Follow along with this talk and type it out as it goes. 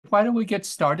why don't we get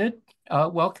started?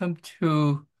 Welcome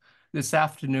to this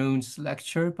afternoon's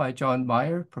lecture by John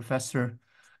Meyer, Professor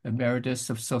Emeritus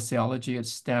of Sociology at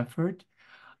Stanford.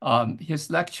 His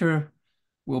lecture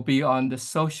will be on the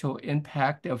social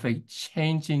impact of a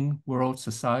changing world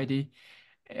society,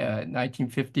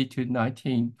 1950 to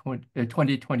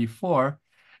 2024,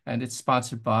 and it's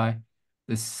sponsored by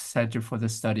the Center for the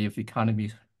Study of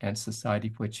Economy and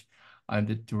Society, which I'm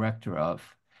the director of.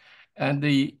 And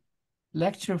the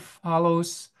lecture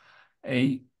follows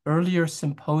an earlier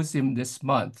symposium this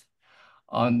month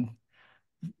on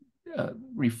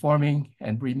reforming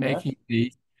and remaking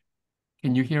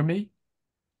can you hear me?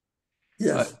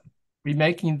 Yes.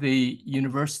 Remaking the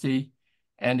university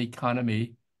and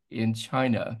economy in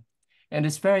China. And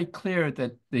it's very clear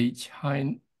that the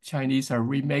Chinese are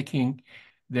remaking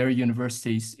their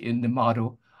universities in the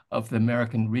model of the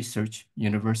American Research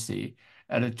University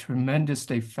at a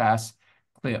tremendously fast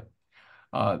clip.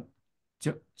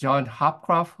 John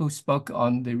Hopcroft, who spoke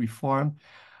on the reform,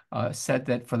 said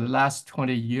that for the last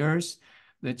 20 years,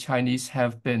 the Chinese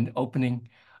have been opening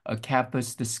a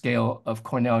campus the scale of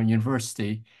Cornell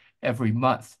University every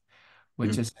month,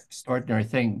 which is an extraordinary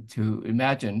thing to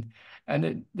imagine.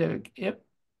 And it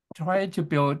tried to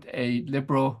build a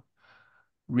liberal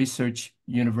research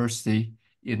university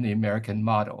in the American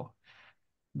model.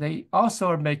 They also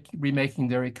are remaking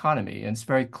their economy, and it's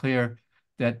very clear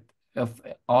that of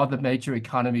all the major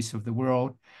economies of the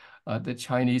world, the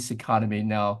Chinese economy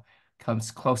now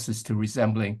comes closest to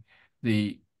resembling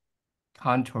the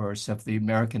contours of the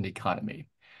American economy.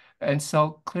 And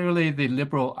so clearly the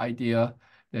liberal idea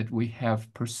that we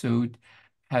have pursued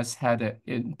has had an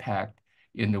impact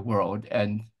in the world.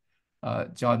 And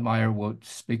John Meyer will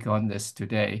speak on this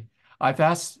today. I've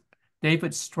asked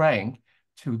David Strang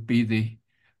to be the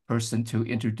person to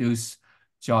introduce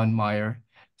John Meyer,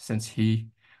 since he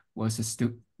was a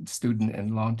student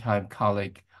and longtime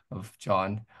colleague of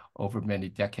John over many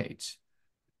decades.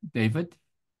 David?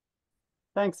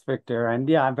 Thanks, Victor. And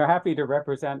yeah, I'm very happy to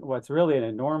represent what's really an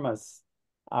enormous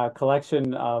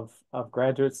collection of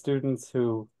graduate students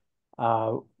who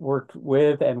worked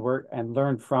with and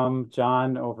learned from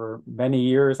John over many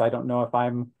years. I don't know if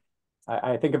I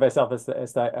think of myself as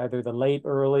either the late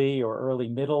early or early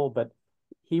middle, but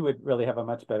he would really have a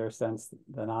much better sense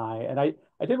than I. And I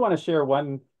did want to share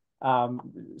one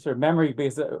sort of memory,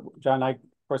 because John and I, of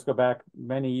course, go back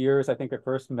many years. I think we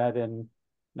first met in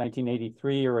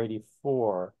 1983 or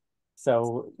 84.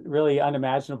 So really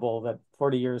unimaginable that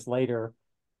 40 years later,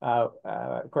 of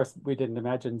course, we didn't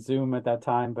imagine Zoom at that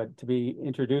time, but to be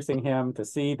introducing him, to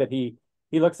see that he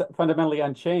looks fundamentally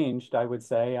unchanged, I would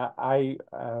say.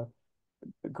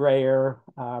 Grayer,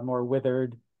 more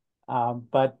withered.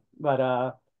 But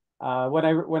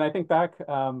when I think back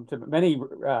to many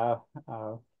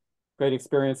great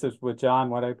experiences with John,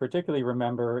 what I particularly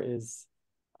remember is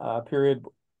a period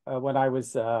when I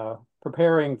was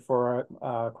preparing for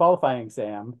a qualifying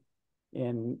exam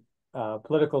in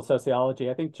political sociology.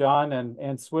 I think John and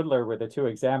Ann Swidler were the two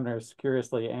examiners.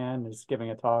 Curiously, Ann is giving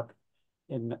a talk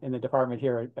in the department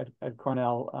here at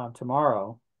Cornell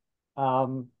tomorrow.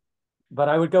 But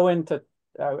I would go into,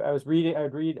 I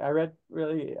read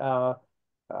really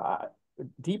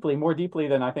deeply, more deeply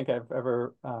than I think I've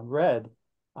ever read.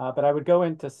 But I would go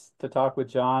in to talk with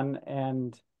John,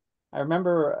 and I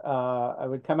remember I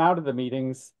would come out of the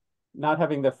meetings not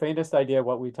having the faintest idea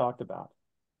what we talked about.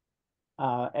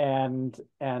 And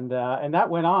that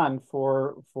went on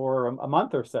for a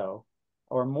month or so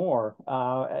or more.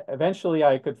 Eventually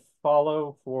I could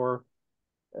follow for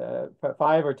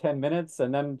 5 or 10 minutes,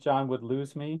 and then John would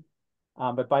lose me.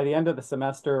 But by the end of the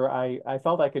semester, I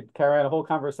felt I could carry on a whole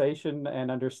conversation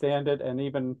and understand it and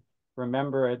even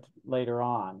remember it later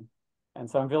on. And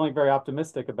so I'm feeling very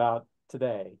optimistic about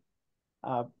today.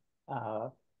 But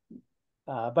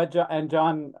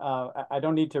John, I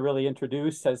don't need to really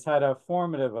introduce, has had a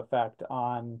formative effect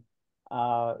on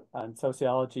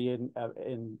sociology in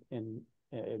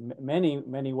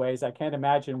many ways. I can't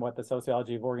imagine what the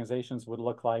sociology of organizations would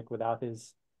look like without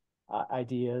his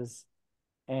ideas.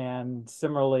 And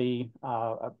similarly,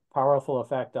 a powerful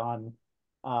effect on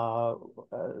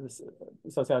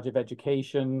sociology of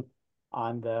education,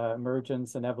 on the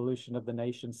emergence and evolution of the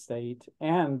nation state,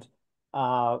 and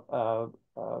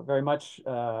very much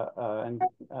and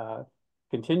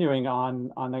continuing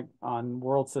on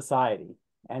world society.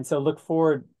 And so look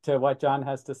forward to what John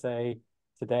has to say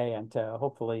today, and to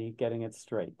hopefully getting it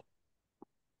straight.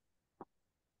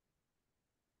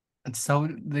 And so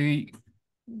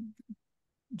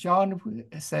John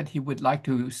said he would like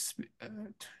to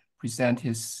present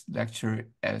his lecture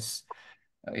as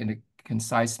in a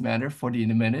concise manner, 40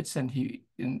 minutes, and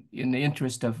in the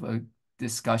interest of a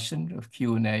discussion of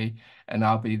Q&A, and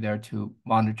I'll be there to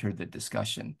monitor the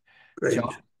discussion. Great.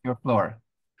 John, your floor.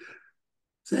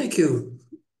 Thank you.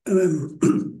 I'm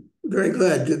very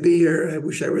glad to be here. I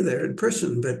wish I were there in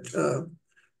person, but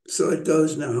so it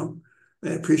goes now. I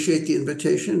appreciate the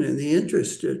invitation and the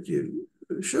interest that you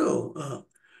show.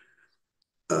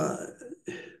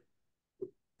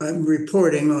 I'm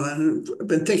reporting on, I've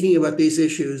been thinking about these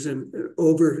issues and an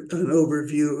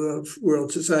overview of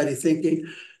world society thinking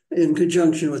in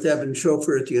conjunction with Evan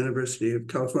Schofer at the University of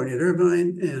California at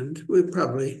Irvine, and we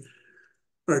probably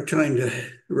are trying to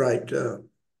write a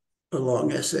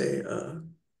long essay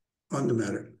on the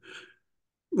matter.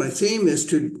 My theme is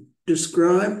to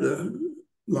describe the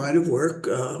line of work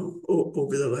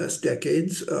over the last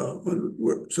decades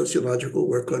on sociological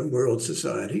work on world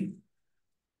society.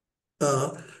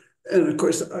 And of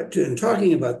course, in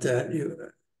talking about that,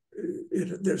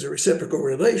 there's a reciprocal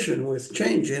relation with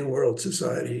change in world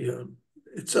society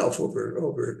itself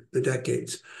over the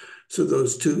decades. So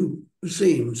those two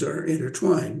themes are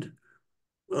intertwined.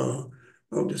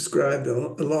 I'll describe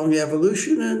a long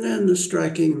evolution and then the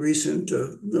striking recent,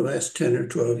 the last 10 or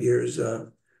 12 years,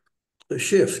 a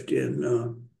shift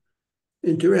in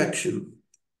direction.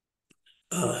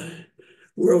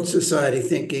 World society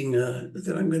thinking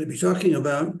that I'm going to be talking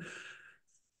about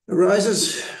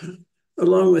arises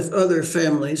along with other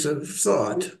families of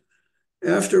thought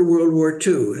after World War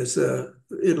II as the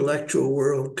intellectual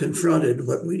world confronted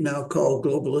what we now call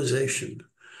globalization,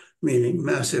 meaning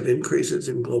massive increases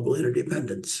in global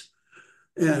interdependence,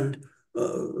 and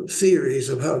theories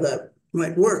of how that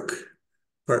might work,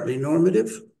 partly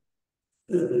normative,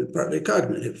 partly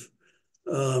cognitive.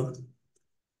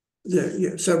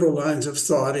 There are several lines of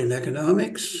thought in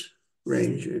economics,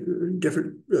 range in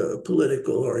different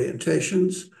political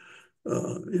orientations,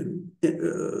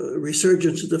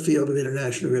 resurgence of the field of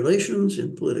international relations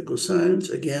in political science,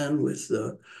 again with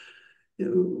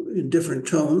in different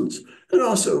tones, and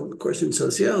also, of course, in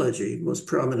sociology, most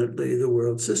prominently the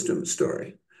world system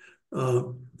story.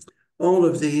 All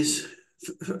of these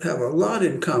have a lot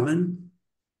in common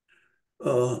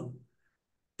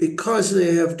because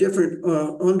they have different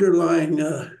underlying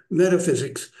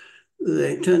metaphysics.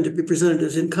 They tend to be presented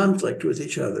as in conflict with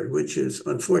each other, which is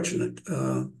unfortunate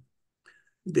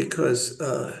because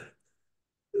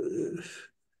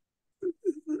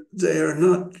they are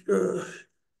not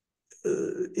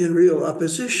in real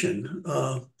opposition,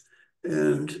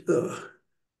 and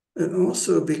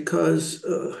also because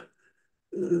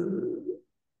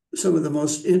some of the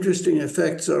most interesting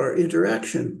effects are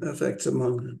interaction effects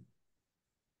among them.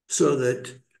 So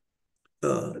that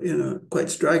in a quite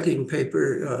striking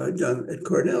paper done at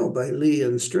Cornell by Lee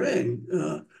and Strang,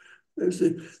 there's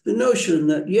the notion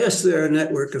that, yes, there are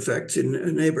network effects in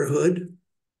a neighborhood,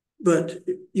 but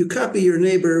you copy your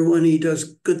neighbor when he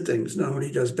does good things, not when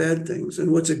he does bad things.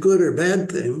 And what's a good or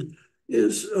bad thing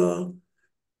is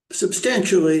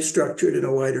substantially structured in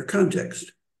a wider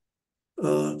context.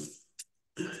 A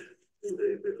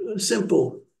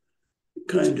simple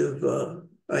kind of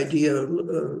idea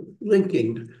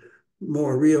linking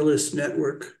more realist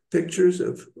network pictures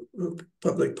of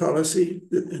public policy,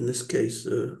 in this case,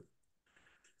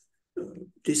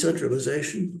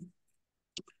 decentralization.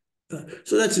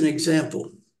 So that's an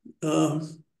example.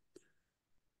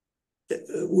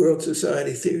 World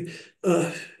society theory.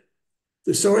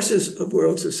 The sources of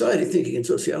world society thinking in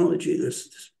sociology,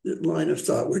 this line of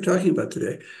thought we're talking about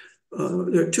today,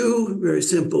 there are two very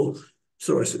simple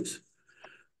sources.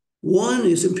 One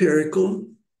is empirical.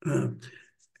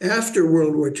 After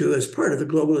World War II, as part of the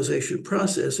globalization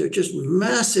process, there are just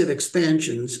massive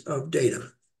expansions of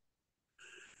data.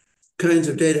 Kinds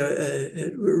of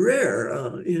data were rare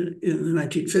in the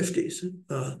 1950s.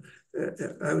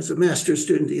 I was a master's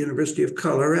student at the University of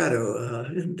Colorado,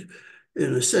 and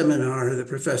in a seminar, the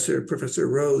Professor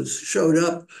Rose, showed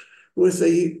up with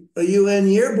a UN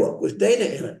yearbook with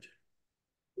data in it.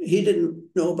 He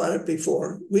didn't know about it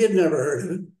before. We had never heard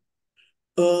of it.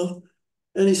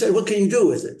 And he said, what can you do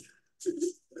with it?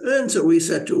 And so we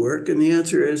set to work, and the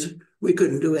answer is we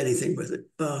couldn't do anything with it.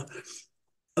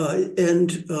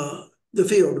 The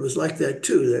field was like that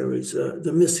too. There was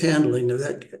the mishandling of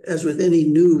that, as with any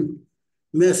new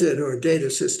method or data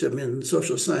system in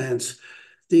social science,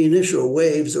 the initial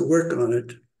waves of work on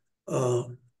it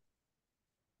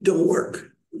don't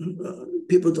work.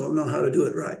 People don't know how to do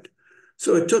it right.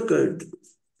 So it took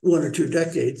 1 or 2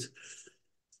 decades.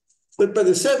 But by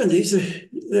the 70s,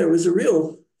 there was a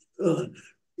real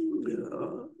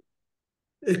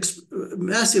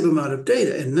massive amount of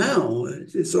data, and now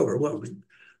it's overwhelming.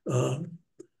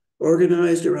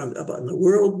 organized around on the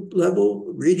world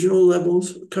level, regional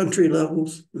levels, country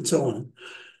levels, and so on.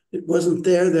 It wasn't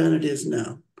there then, it is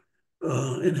now,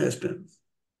 and has been.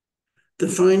 The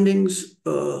findings,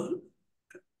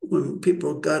 when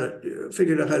people got it,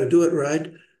 figured out how to do it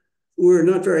right, were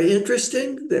not very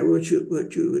interesting. They were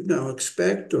what you would now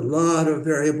expect. A lot of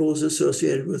variables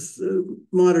associated with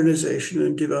modernization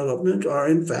and development are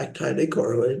in fact highly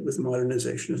correlated with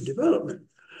modernization and development.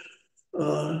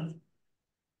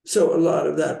 So a lot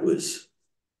of that was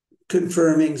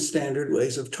confirming standard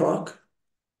ways of talk,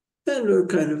 and are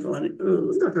kind of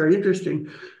not very interesting.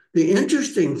 The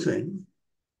interesting thing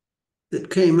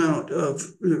that came out of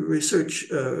the research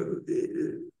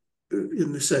in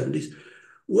the 70s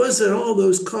was that all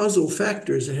those causal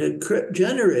factors that had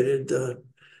generated the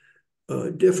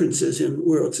differences in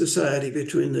world society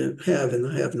between the have and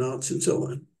the have-nots and so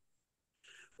on,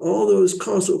 all those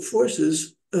causal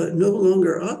forces no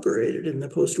longer operated in the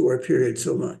post-war period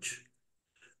so much.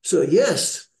 So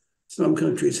yes, some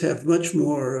countries have much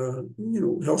more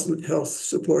health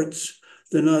supports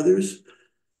than others,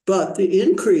 but the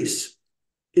increase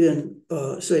in,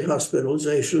 say,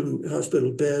 hospitalization,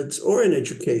 hospital beds, or in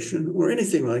education, or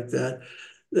anything like that,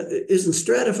 isn't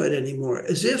stratified anymore,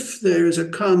 as if there is a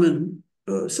common,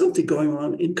 something going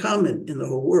on in common in the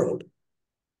whole world.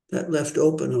 That left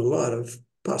open a lot of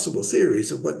possible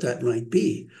theories of what that might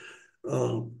be.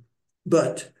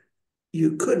 But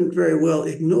you couldn't very well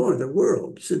ignore the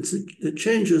world, since the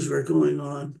changes were going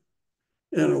on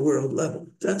at a world level.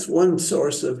 That's one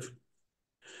source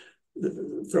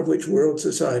from which world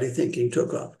society thinking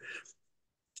took off.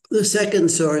 The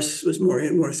second source was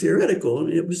more theoretical,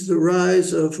 and it was the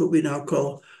rise of what we now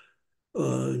call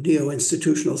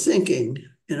neo-institutional thinking,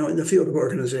 in the field of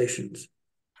organizations.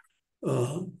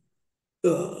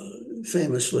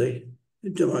 Famously,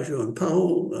 DiMaggio and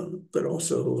Powell, but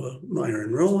also Meyer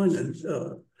and Rowan and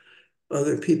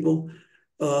other people.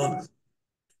 And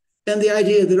the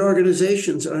idea that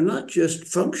organizations are not just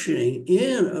functioning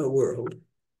in a world,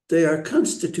 they are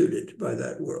constituted by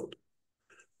that world.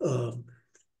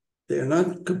 They are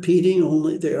not competing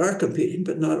only, they are competing,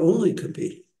 but not only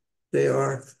competing. They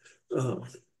are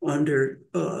under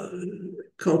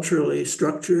culturally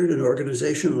structured and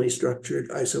organizationally structured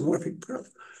isomorphic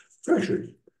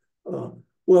pressures.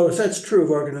 Well, if that's true of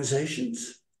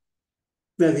organizations,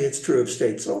 maybe it's true of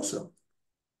states also,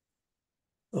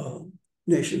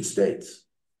 nation states,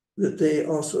 that they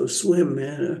also swim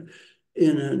in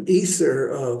an ether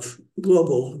of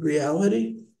global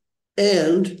reality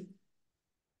and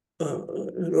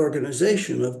an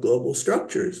organization of global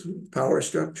structures, power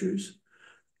structures,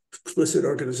 explicit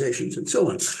organizations, and so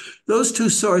on. Those two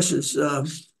sources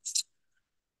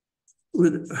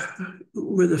were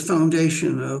the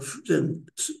foundation of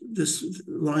this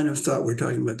line of thought we're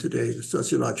talking about today, the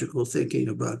sociological thinking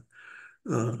about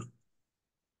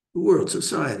world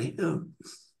society.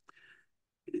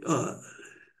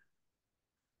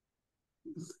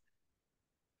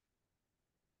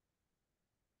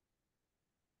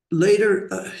 Later,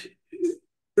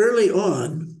 early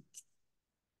on,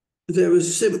 there were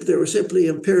simply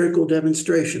empirical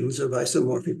demonstrations of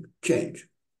isomorphic change.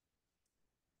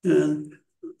 And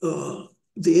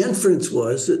the inference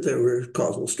was that there were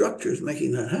causal structures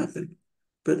making that happen,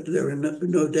 but there were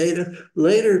no data.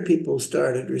 Later,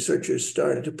 researchers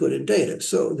started to put in data.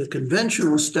 So the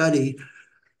conventional study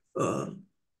from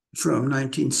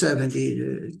 1970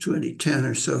 to 2010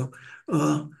 or so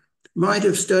might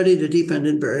have studied a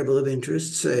dependent variable of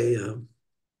interest, say,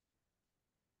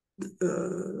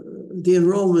 the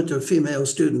enrollment of female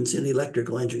students in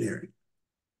electrical engineering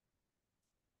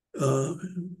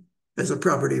as a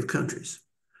property of countries.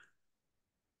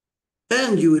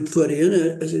 And you would put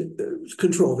in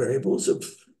control variables of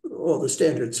all the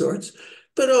standard sorts,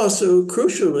 but also,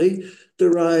 crucially, the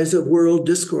rise of world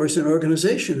discourse and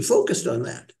organization focused on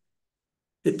that.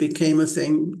 It became a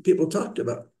thing people talked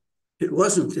about. It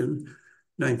wasn't in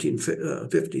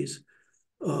 1950s.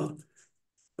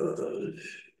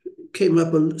 Came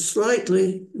up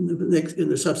slightly in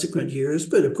the subsequent years,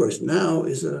 but of course now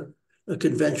is a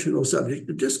conventional subject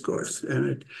of discourse.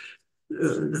 And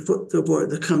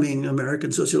the coming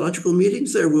American sociological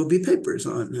meetings, there will be papers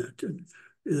on that. And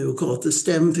they will call it the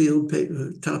STEM field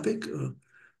topic.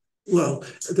 Well,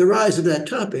 the rise of that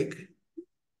topic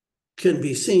can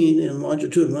be seen in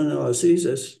longitudinal analyses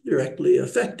as directly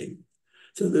affecting.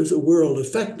 So there's a world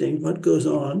affecting what goes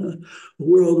on a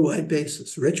worldwide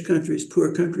basis, rich countries,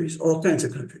 poor countries, all kinds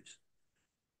of countries.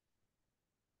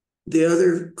 The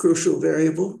other crucial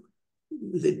variable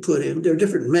they put in, there are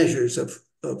different measures of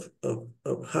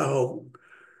how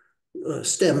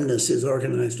STEMness is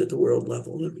organized at the world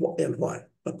level and why.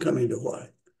 of coming to Y.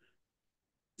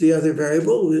 The other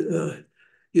variable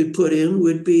you'd put in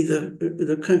would be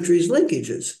the country's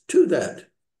linkages to that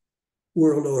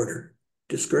world order,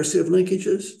 discursive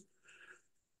linkages,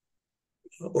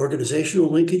 organizational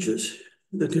linkages.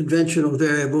 The conventional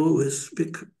variable was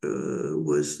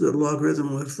the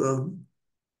logarithm of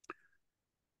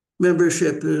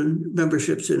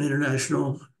memberships in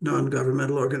international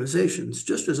non-governmental organizations,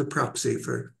 just as a proxy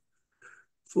for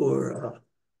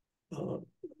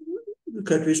the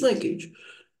country's linkage.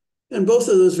 And both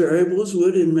of those variables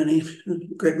would, in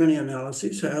great many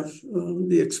analyses, have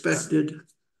the expected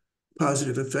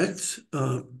positive effects.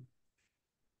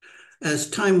 As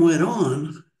time went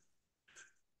on,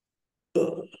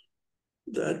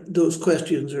 those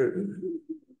questions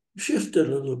shifted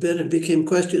a little bit and became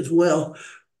questions, well,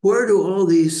 where do all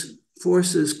these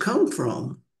forces come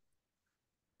from?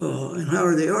 And how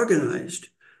are they organized?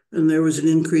 And there was an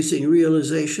increasing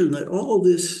realization that all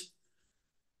these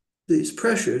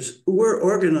pressures were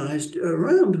organized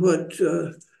around what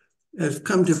has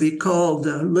come to be called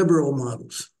liberal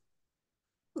models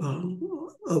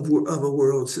of a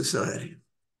world society.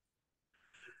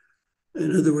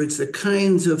 In other words, the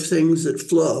kinds of things that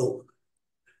flow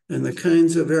and the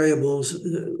kinds of variables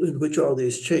in which all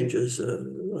these changes,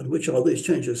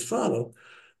 follow,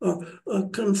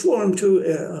 conform to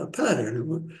a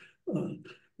pattern.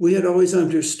 We had always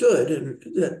understood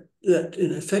that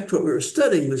in effect what we were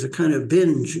studying was a kind of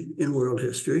binge in world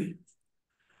history.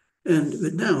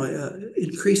 But now,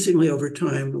 increasingly over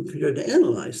time, we began to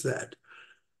analyze that.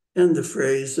 And the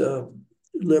phrase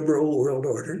liberal world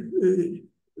order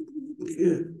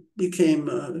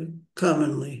became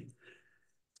commonly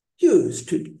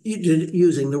used,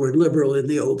 using the word liberal in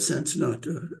the old sense, not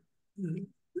in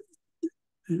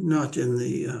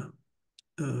the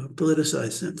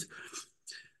politicized sense.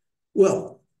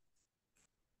 Well,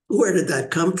 where did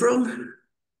that come from?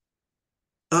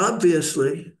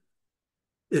 Obviously,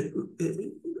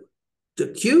 the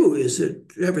cue is that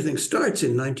everything starts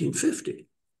in 1950.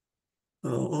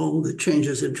 All the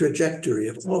changes in trajectory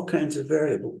of all kinds of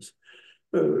variables,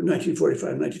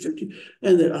 1945, 1950,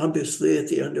 and then obviously at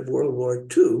the end of World War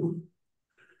II,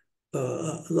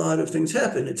 a lot of things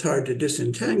happen. It's hard to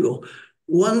disentangle.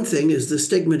 One thing is the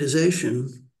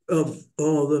stigmatization of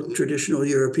all the traditional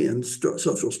European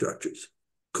social structures.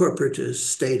 Corporatist,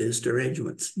 statist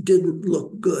arrangements didn't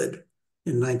look good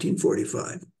in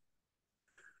 1945.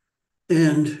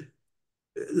 And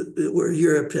where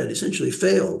Europe had essentially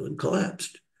failed and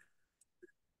collapsed.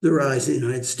 The rise of the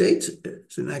United States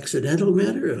is an accidental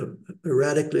matter, a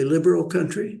radically liberal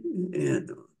country,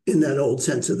 and in that old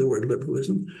sense of the word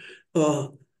liberalism.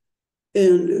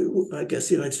 And I guess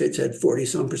the United States had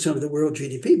 40-some% of the world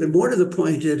GDP, but more to the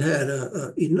point, it had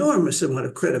an enormous amount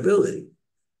of credibility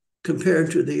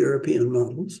compared to the European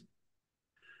models.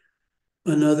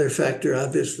 Another factor,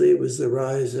 obviously, was the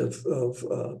rise of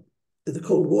the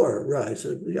Cold War rise,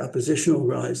 the oppositional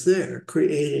rise there,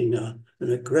 creating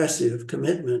an aggressive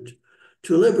commitment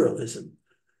to liberalism.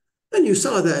 And you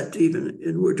saw that even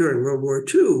during World War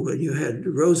II, when you had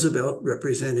Roosevelt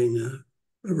representing a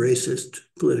racist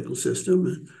political system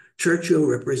and Churchill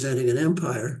representing an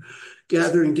empire,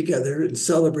 gathering together and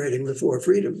celebrating the four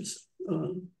freedoms,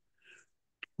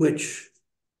 which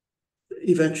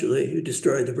eventually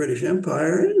destroyed the British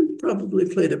Empire and probably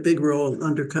played a big role in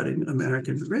undercutting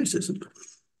American racism.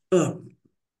 In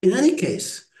any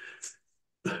case,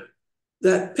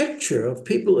 that picture of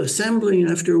people assembling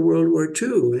after World War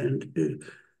II and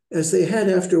as they had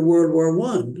after World War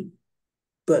I,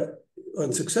 but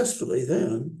unsuccessfully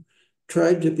then,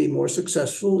 tried to be more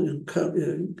successful in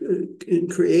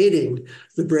creating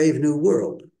the brave new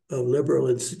world of liberal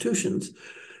institutions.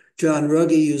 John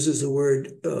Ruggie uses the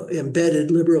word embedded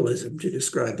liberalism to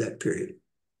describe that period,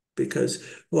 because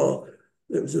while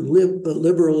there was a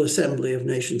liberal assembly of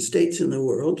nation states in the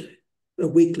world, a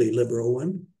weakly liberal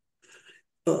one,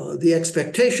 the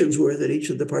expectations were that each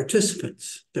of the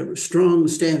participants, there were strong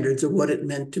standards of what it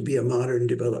meant to be a modern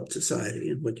developed society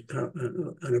in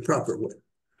a proper way.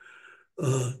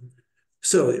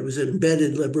 So it was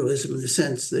embedded liberalism in the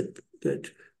sense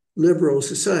that liberal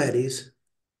societies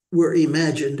were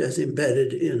imagined as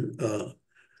embedded in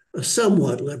a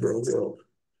somewhat liberal world.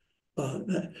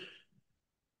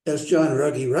 As John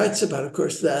Ruggie writes about, of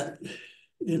course, that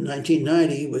in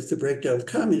 1990, with the breakdown of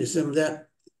communism, that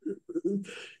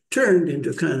turned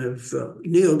into kind of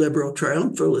neoliberal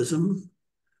triumphalism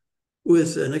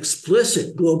with an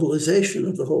explicit globalization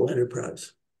of the whole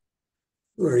enterprise,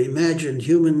 where he imagined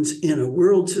humans in a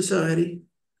world society,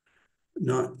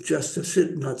 not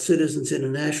citizens in a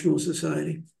national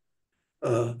society.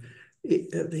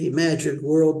 He imagined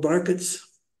world markets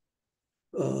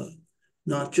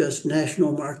not just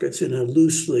national markets in a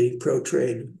loosely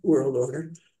pro-trade world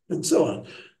order, and so on.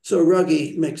 So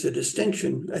Ruggie makes a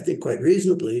distinction, I think quite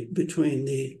reasonably, between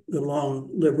the long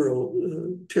liberal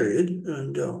period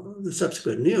and the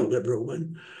subsequent neoliberal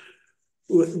one,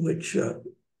 which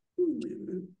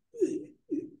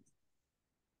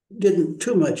didn't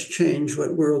too much change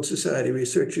what World Society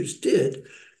researchers did,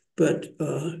 but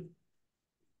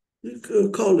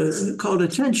called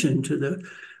attention to the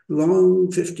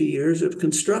long 50 years of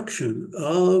construction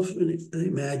of an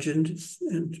imagined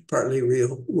and partly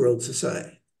real world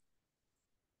society.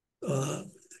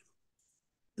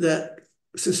 That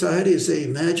society, as they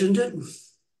imagined it,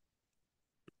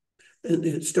 and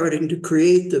it's starting to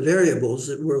create the variables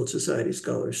that world society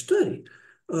scholars study.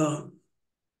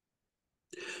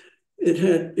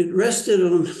 It rested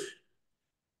on,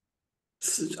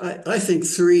 I think,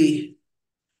 three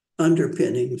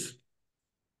underpinnings.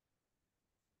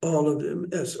 All of them,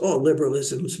 as all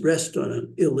liberalisms, rest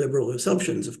on illiberal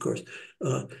assumptions, of course.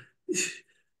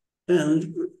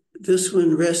 And this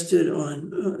one rested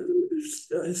on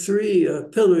three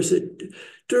pillars that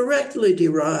directly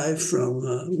derive from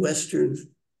Western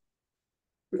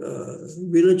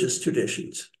religious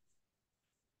traditions.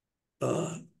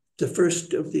 The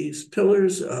first of these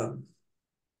pillars, the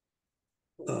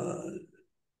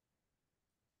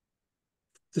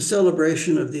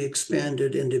celebration of the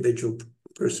expanded individual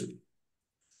person,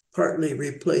 partly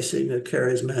replacing a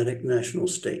charismatic national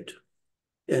state,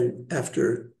 and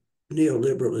after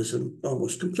neoliberalism,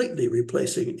 almost completely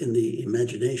replacing in the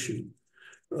imagination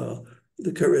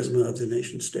the charisma of the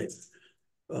nation state.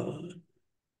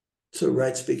 So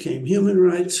rights became human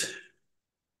rights.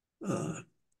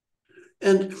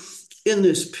 And in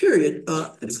this period,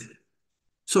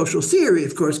 social theory,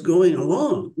 of course, going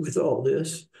along with all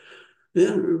this,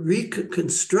 then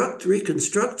reconstructs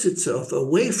itself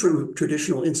away from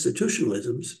traditional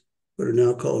institutionalisms, what are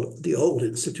now called the old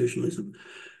institutionalism,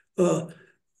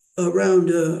 around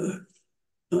an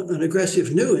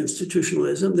aggressive new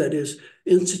institutionalism, that is,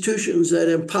 institutions that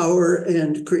empower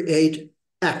and create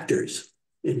actors,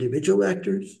 individual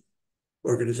actors,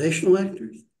 organizational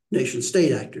actors,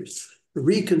 nation-state actors, a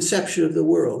reconception of the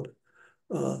world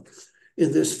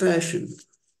in this fashion.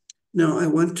 Now, I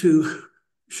want to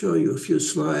show you a few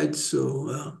slides.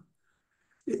 So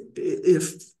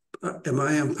am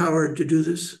I empowered to do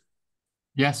this?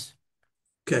 Yes.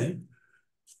 Okay.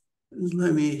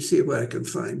 Let me see what I can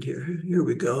find here. Here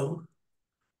we go.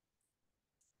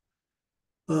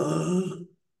 I'm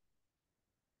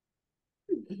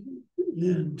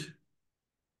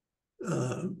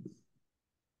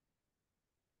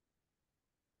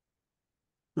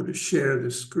going to share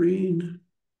the screen.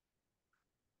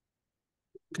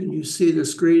 Can you see the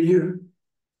screen here?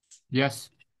 Yes.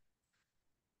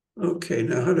 Okay,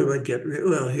 now how do I get rid?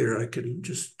 Well, here I can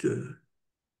just start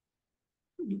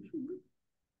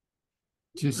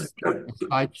the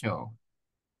slideshow.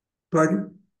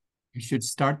 Pardon? You should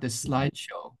start the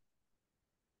slideshow.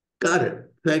 Got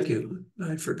it. Thank you.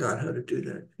 I forgot how to do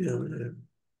that.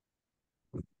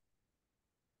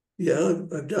 Yeah,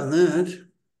 I've done that.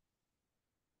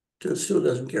 It still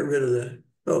doesn't get rid of the.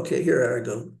 Okay, here I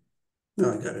go.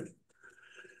 No, I got it.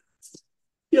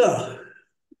 Yeah.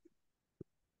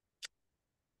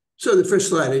 So the first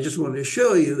slide I just wanted to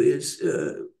show you is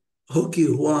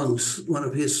Ho-Kyu Huang's, one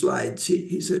of his slides.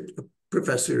 He's a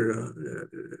professor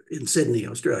in Sydney,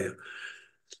 Australia.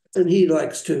 And he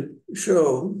likes to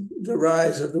show the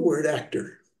rise of the word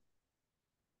actor.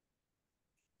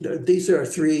 These are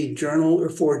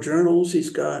four journals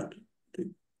he's got: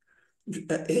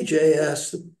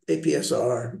 AJS,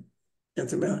 APSR,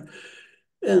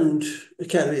 and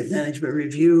Academy of Management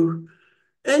Review.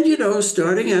 And,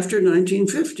 starting after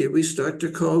 1950, we start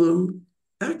to call them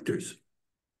actors,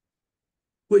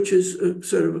 which is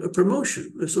sort of a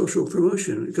promotion, a social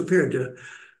promotion, compared to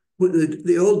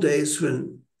the old days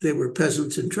when they were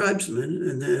peasants and tribesmen,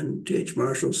 and then T.H.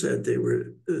 Marshall said they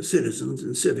were citizens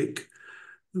and civic.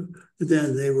 And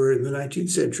then they were, in the 19th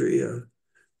century,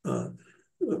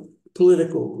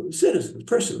 political citizens,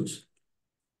 persons.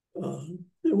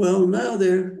 Well, now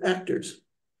they're actors.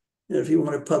 And if you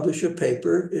want to publish a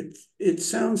paper, it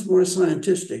sounds more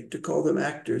scientific to call them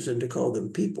actors than to call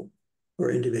them people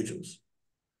or individuals.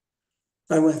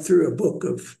 I went through a book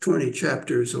of 20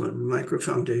 chapters on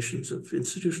micro-foundations of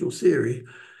institutional theory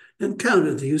and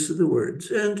counted the use of the words.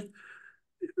 And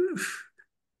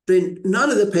none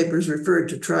of the papers referred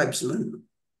to tribesmen,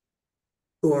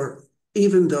 or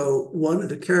even though one of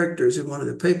the characters in one of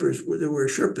the papers there were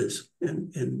Sherpas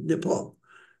in Nepal,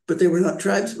 but they were not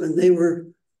tribesmen. They were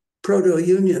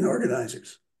proto-union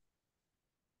organizers.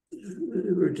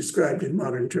 They were described in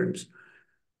modern terms.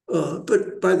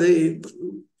 But by the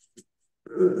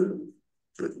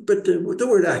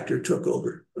word actor took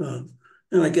over.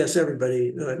 And I guess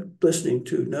everybody listening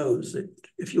to knows that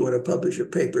if you want to publish a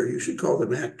paper, you should call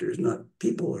them actors, not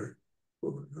people,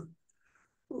 or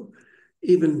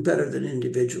even better than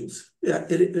individuals. Yeah,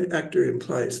 actor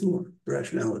implies more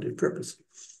rationality and purpose.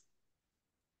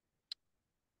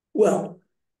 Well,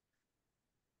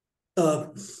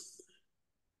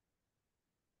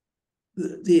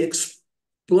 the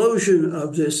explosion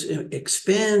of this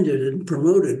expanded and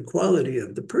promoted quality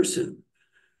of the person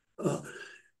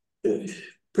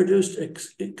produced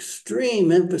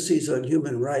extreme emphases on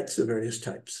human rights of various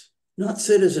types, not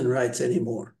citizen rights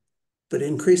anymore, but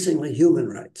increasingly human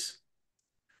rights.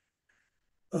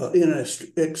 In an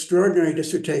extraordinary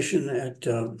dissertation at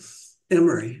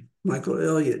Emory, Michael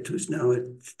Elliott, who's now at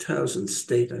Towson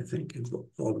State, I think, in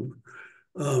Baltimore,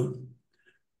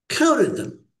 counted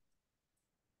them.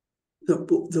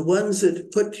 The ones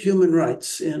that put human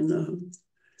rights in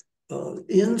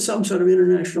some sort of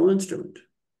international instrument.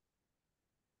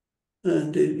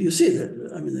 And you see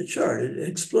that, I mean, the chart, it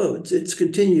explodes. It's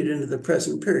continued into the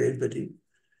present period, but he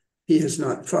has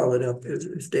not followed up.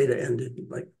 His data ended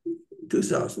like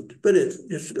 2000, but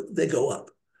they go up.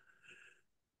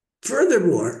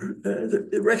 Furthermore,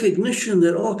 the recognition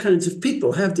that all kinds of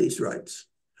people have these rights.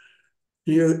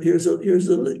 Here's a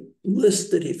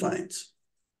list that he finds.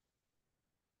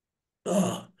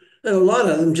 And a lot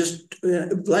of them just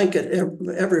blanket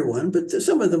everyone, but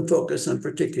some of them focus on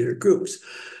particular groups.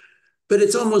 But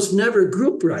it's almost never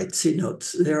group rights, he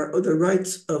notes. They're the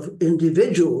rights of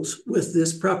individuals with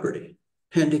this property,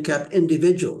 handicapped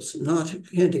individuals, not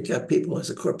handicapped people as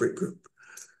a corporate group.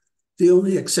 The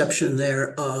only exception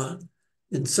there,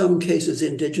 in some cases,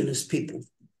 indigenous people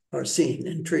are seen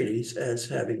in treaties as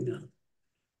having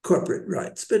corporate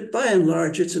rights. But by and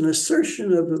large, it's an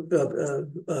assertion of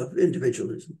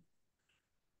individualism.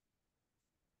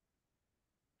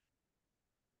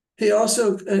 He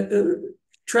also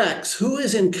tracks who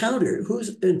is encountered,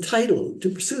 who's entitled to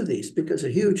pursue these, because a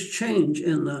huge change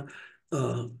in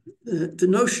the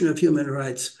notion of human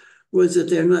rights was that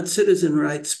they're not citizen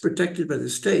rights protected by the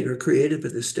state or created by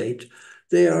the state.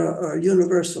 They are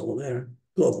universal, they're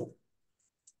global.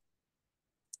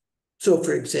 So,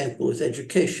 for example, with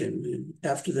education,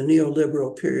 after the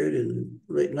neoliberal period in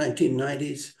the late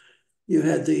 1990s, you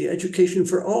had the Education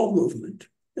for All movement,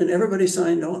 and everybody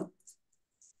signed on.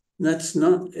 And that's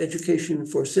not education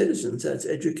for citizens, that's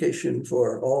education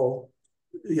for all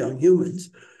young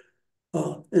humans.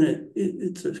 And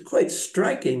it's a quite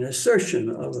striking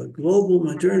assertion of a global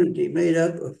modernity made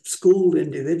up of schooled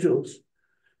individuals.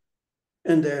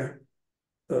 And they're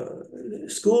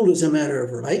schooled as a matter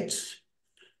of rights,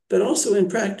 but also in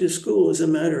practice, school is a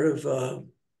matter of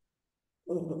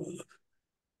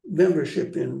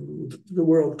membership in the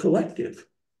world collective.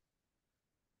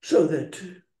 So that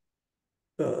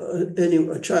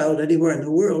a child anywhere in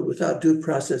the world without due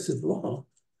process of law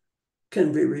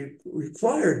can be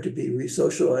required to be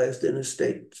resocialized in a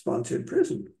state-sponsored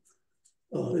prison.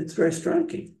 It's very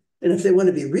striking. And if they want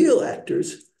to be real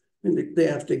actors, they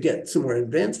have to get some more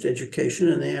advanced education,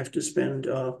 and they have to spend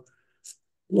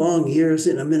long years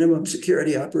in a minimum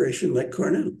security operation like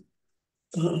Cornell.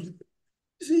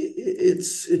 See,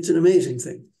 it's an amazing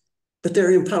thing, but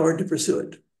they're empowered to pursue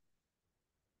it.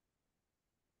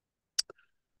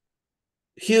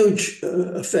 Huge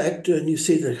effect, and you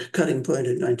see the cutting point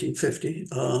in 1950,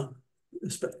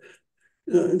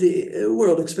 the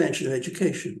world expansion of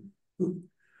education,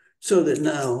 so that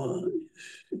now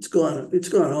it's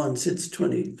gone on since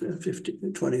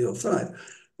 2005.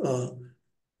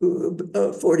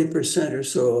 40% or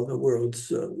so of the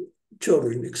world's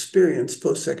children experience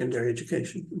post-secondary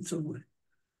education in some way.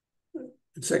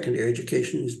 And secondary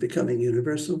education is becoming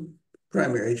universal.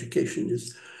 Primary education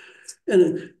is,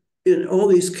 and in all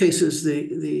these cases,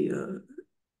 the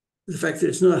fact that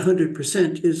it's not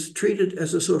 100% is treated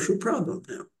as a social problem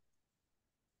now.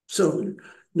 So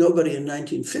nobody in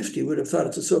 1950 would have thought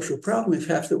it's a social problem if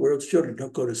half the world's children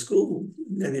don't go to school.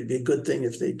 Maybe it'd be a good thing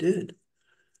if they did.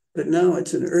 But now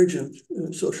it's an urgent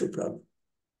social problem.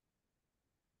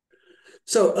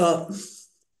 So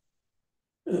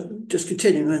just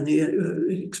continuing on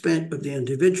the expansion of the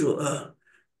individual,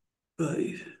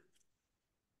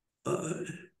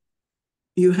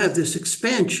 you have this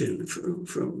expansion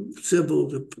from civil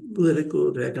to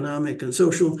political to economic and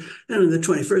social, and in the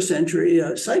 21st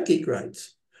century, psychic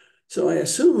rights. So I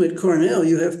assume at Cornell,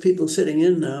 you have people sitting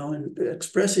in now and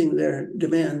expressing their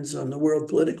demands on the world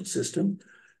political system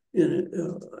in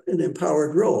an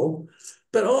empowered role,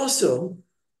 but also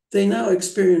they now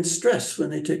experience stress when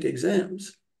they take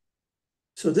exams.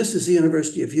 So this is the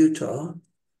University of Utah.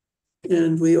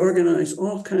 And we organize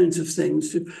all kinds of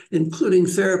things, including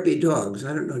therapy dogs.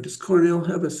 I don't know, does Cornell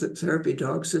have a therapy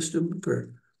dog system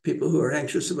for people who are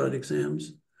anxious about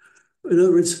exams? In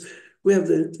other words, we have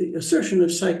the assertion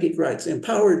of psychic rights,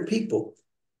 empowered people,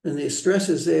 and the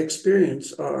stresses they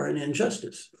experience are an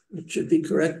injustice. It should be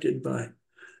corrected by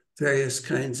various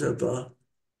kinds of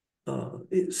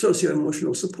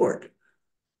socio-emotional support.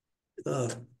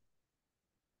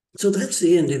 So that's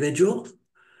the individual.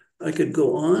 I could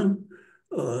go on.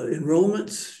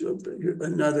 Enrollments,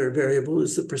 another variable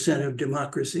is the percent of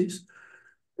democracies.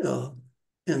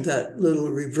 And that little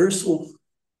reversal,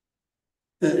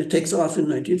 it takes off in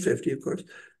 1950, of course,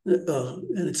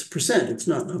 and it's percent, it's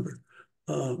not number.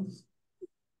 And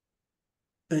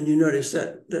you notice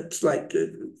that slight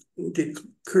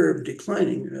curve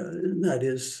declining, and that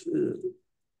is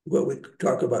what we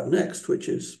talk about next, which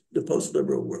is the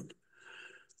post-liberal world.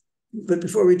 But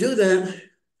before we do that,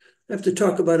 I have to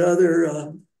talk about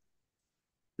other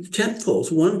tent poles.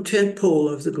 One tent pole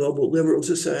of the global liberal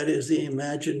society is the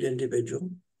imagined individual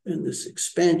and this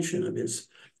expansion of his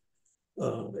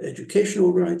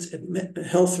educational rights,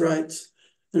 health rights.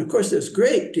 And of course, there's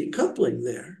great decoupling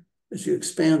there as you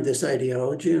expand this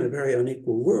ideology in a very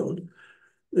unequal world.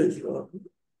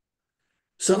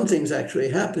 Some things actually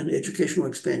happen. Educational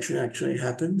expansion actually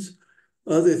happens.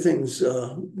 Other things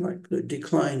like the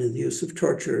decline in the use of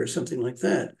torture or something like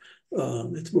that,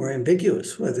 it's more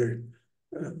ambiguous whether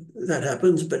that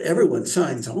happens, but everyone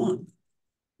signs on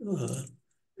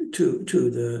to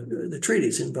the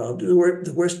treaties involved.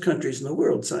 The worst countries in the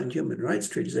world signed human rights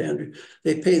treaties.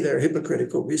 They pay their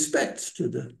hypocritical respects to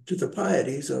the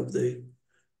pieties of the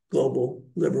global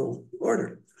liberal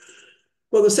order.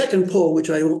 Well, the second poll, which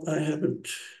I haven't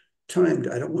timed,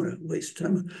 I don't want to waste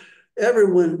time.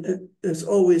 Everyone has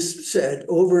always said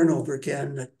over and over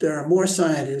again that there are more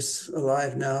scientists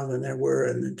alive now than there were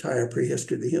in the entire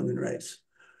prehistory of the human race.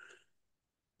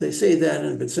 They say that and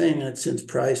have been saying that since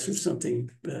Price or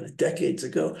something decades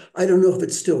ago. I don't know if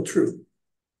it's still true,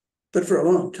 but for a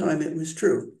long time it was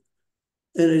true.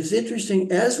 And it's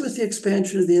interesting, as with the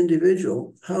expansion of the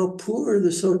individual, how poor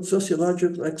the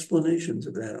sociological explanations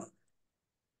of that are.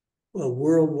 A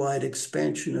worldwide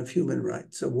expansion of human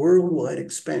rights, a worldwide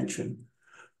expansion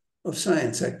of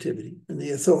science activity and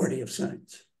the authority of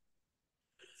science.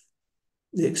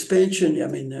 The expansion, I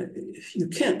mean, you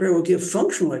can't very well give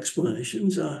functional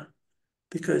explanations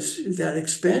because that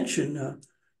expansion,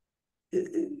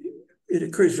 it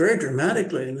occurs very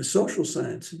dramatically in the social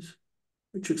sciences,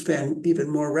 which expand even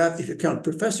more rapidly. If you count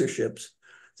professorships,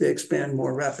 they expand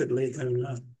more rapidly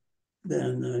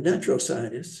than natural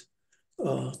scientists.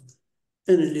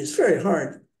 And it is very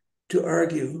hard to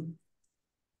argue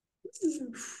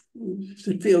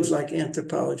it feels like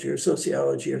anthropology or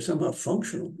sociology are somehow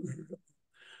functional.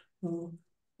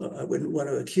 I wouldn't want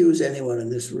to accuse anyone in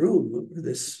this room or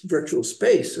this virtual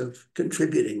space of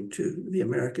contributing to the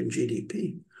American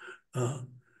GDP.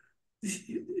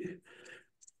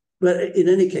 But in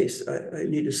any case, I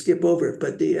need to skip over it.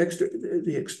 But the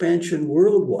expansion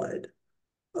worldwide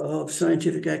of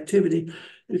scientific activity,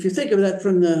 if you think of that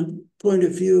from the point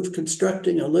of view of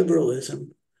constructing a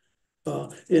liberalism,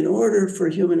 in order for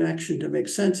human action to make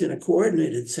sense in a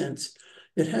coordinated sense,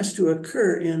 it has to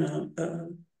occur in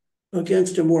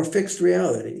against a more fixed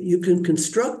reality. You can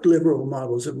construct liberal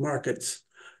models of markets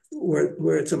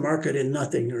where it's a market in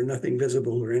nothing or nothing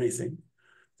visible or anything.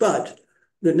 But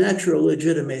the natural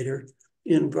legitimator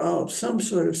involves some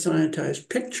sort of scientized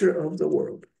picture of the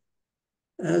world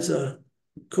as a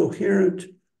coherent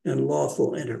and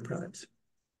lawful enterprise.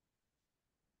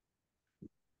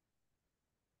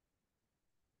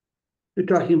 We're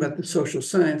talking about the social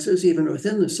sciences. Even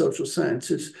within the social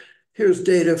sciences, here's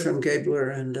data from Gabler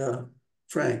and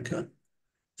Frank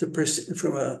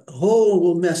from a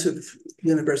whole mess of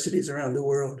universities around the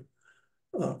world.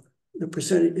 The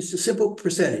percentage, it's a simple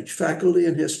percentage, faculty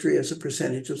in history as a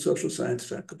percentage of social science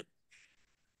faculty.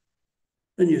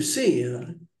 And you see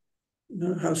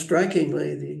how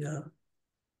strikingly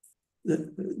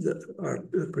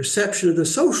the perception of the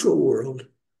social world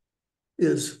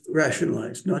is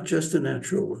rationalized, not just the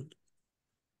natural world.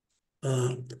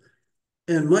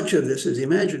 And much of this is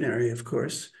imaginary, of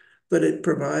course, but it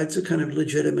provides a kind of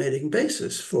legitimating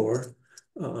basis for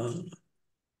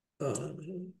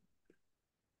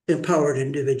empowered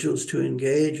individuals to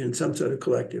engage in some sort of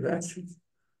collective action.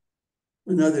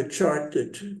 Another chart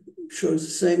that shows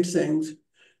the same things.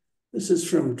 This is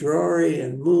from Drury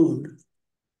and Moon.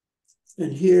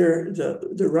 And here,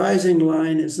 the rising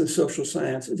line is the social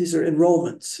science. These are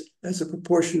enrollments as a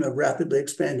proportion of rapidly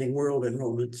expanding world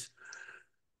enrollments.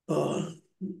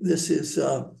 This is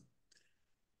the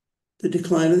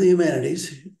decline of the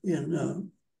humanities in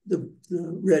the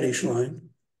reddish line,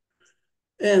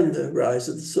 and the rise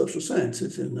of the social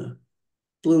sciences in the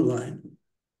blue line.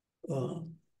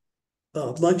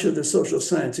 Much of the social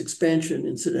science expansion,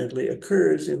 incidentally,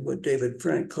 occurs in what David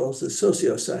Frank calls the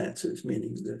sociosciences,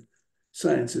 meaning the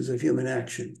sciences of human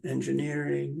action,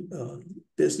 engineering,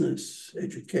 business,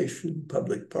 education,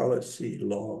 public policy,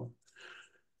 law,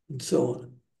 and so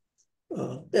on.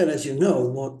 And as you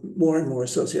know, more and more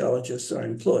sociologists are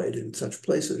employed in such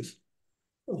places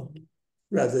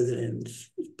rather than in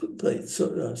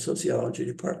sociology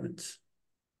departments.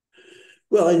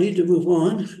 Well, I need to move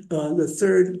on. The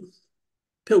third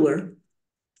pillar.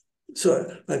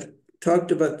 So I've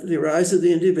talked about the rise of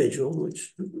the individual,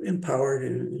 which empowered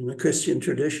in the Christian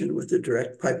tradition with the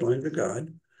direct pipeline to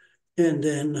God, and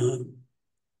then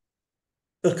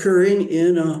occurring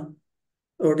in an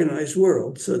organized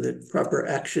world so that proper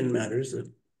action matters,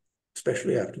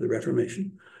 especially after the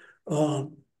Reformation,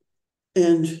 and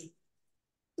the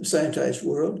scientized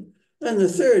world. And the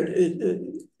third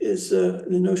is the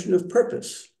notion of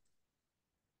purpose,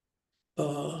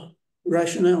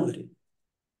 rationality.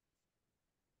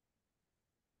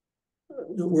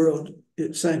 The world,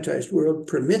 scientized world,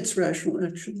 permits rational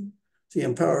action. The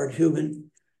empowered human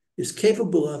is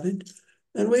capable of it,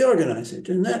 and we organize it.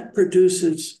 And that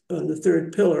produces the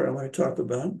third pillar I want to talk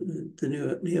about,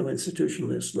 the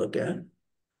neo-institutionalists look at.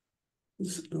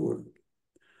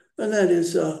 And that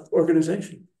is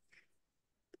organization,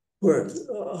 where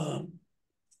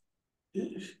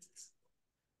in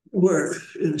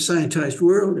a scientized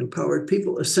world, empowered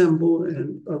people assemble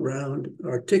and around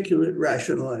articulate,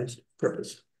 rationalized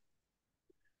purpose.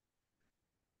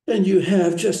 And you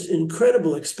have just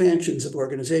incredible expansions of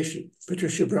organization.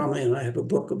 Patricia Bromley and I have a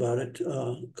book about it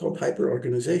called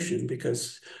Hyperorganization,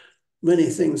 because many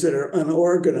things that are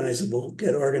unorganizable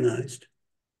get organized,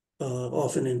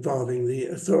 often involving the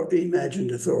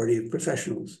imagined authority of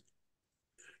professionals.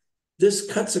 This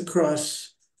cuts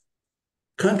across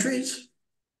countries,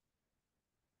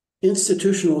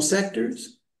 institutional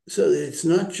sectors, so that it's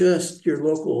not just your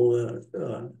local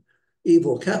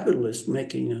evil capitalist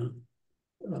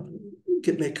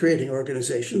creating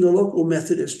organization. The local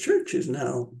Methodist Church is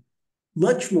now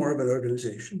much more of an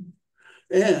organization.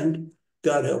 And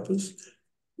God help us,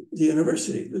 the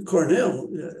university, the Cornell,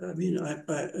 I mean,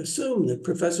 I assume that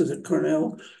professors at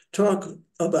Cornell talk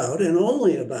about, and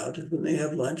only about, when they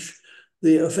have lunch,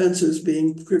 the offenses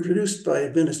being produced by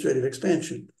administrative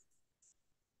expansion.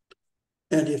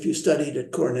 And if you studied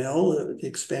at Cornell, the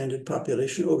expanded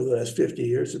population over the last 50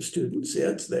 years of students, yeah,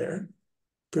 it's there.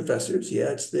 Professors,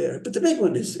 yeah, it's there. But the big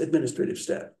one is administrative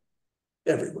staff,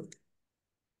 everywhere.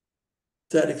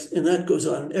 And that goes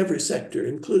on in every sector,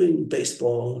 including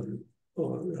baseball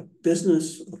or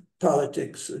business, or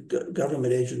politics,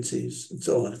 government agencies, and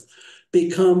so on.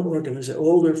 Become organizations.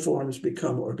 Older forms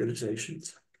become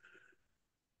organizations.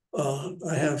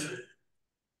 I have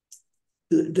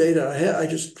the data I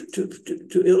just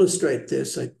to illustrate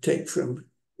this, I take from,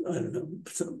 I don't know,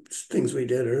 some things we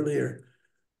did earlier.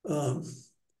 The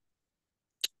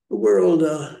world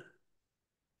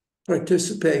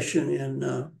participation in,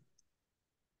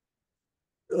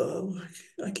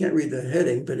 I can't read the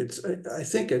heading, but I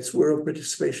think it's world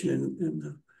participation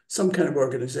in some kind of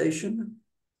organization.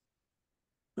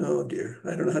 Oh dear,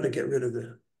 I don't know how to get rid of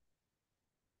the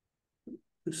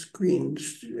screen.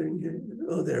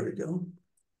 Oh, there we go.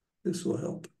 This will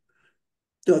help.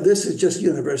 No, this is just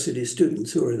university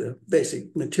students who are the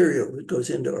basic material that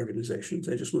goes into organizations.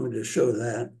 I just wanted to show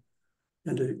that,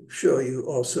 and to show you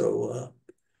also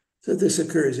that this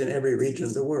occurs in every region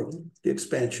of the world, the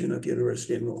expansion of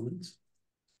university enrollments.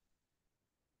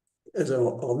 As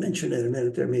I'll mention in a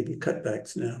minute, there may be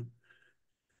cutbacks now.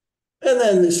 And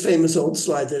then this famous old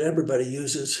slide that everybody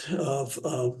uses of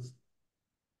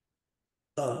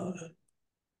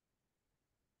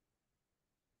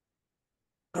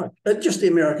just the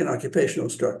American occupational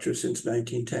structure since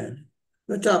 1910.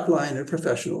 The top line are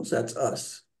professionals, that's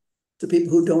us. The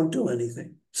people who don't do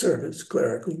anything, service,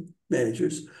 clerical,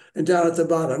 managers. And down at the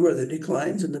bottom are the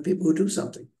declines and the people who do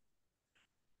something.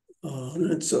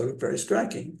 And it's sort of very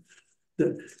striking.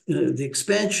 The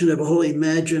expansion of a whole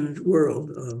imagined world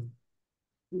of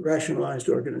rationalized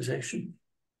organization.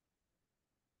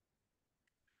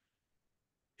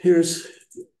 Here's,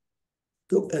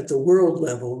 at the world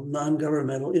level,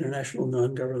 non-governmental, international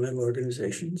non-governmental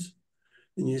organizations.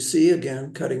 And you see,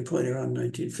 again, cutting point around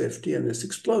 1950 and this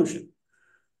explosion.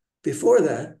 Before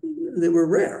that, they were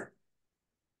rare.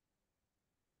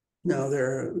 Now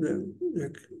they're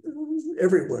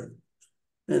everywhere.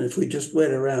 And if we just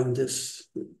went around this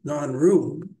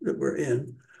non-room that we're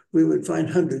in, we would find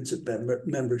hundreds of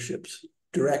memberships,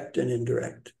 direct and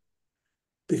indirect.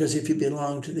 Because if you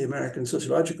belong to the American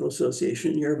Sociological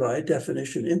Association, you're by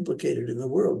definition implicated in the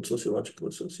World Sociological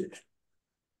Association.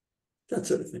 That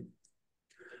sort of thing.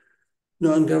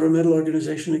 Non-governmental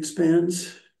organization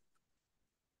expands.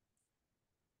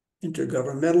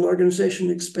 Intergovernmental organization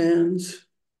expands.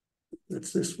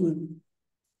 That's this one.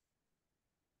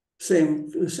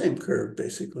 The same curve,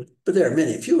 basically. But there are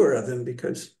many fewer of them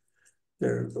because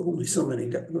there are only so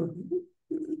many,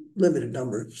 limited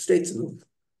number of states in the world.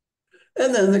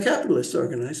 And then the capitalists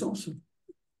organize also.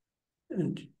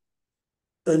 And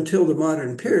until the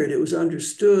modern period, it was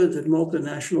understood that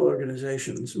multinational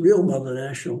organizations, real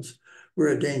multinationals, were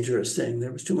a dangerous thing.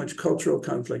 There was too much cultural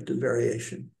conflict and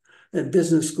variation. And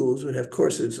business schools would have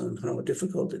courses on how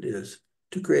difficult it is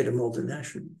to create a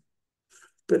multinational.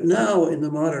 But now in the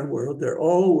modern world, they're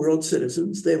all world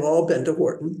citizens. They've all been to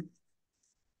Wharton.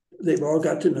 They've all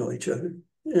got to know each other.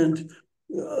 And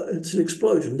it's an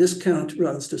explosion. This count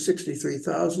runs to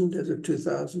 63,000 as of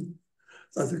 2000.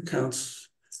 Other counts,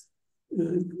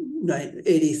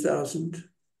 80,000.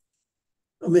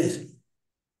 Amazing.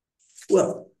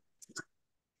 Well,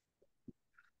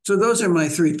 so those are my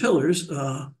three pillars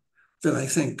that I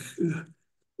think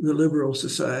the liberal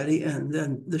society, and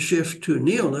then the shift to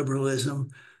neoliberalism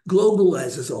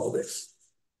globalizes all this,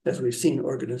 as we've seen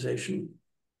organization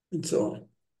and so on,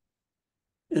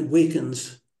 and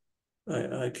weakens,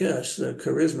 I guess, the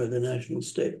charisma of the national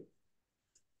state.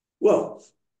 Well,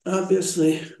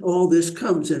 obviously, all this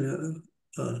comes in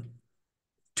a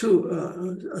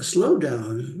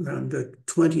slowdown around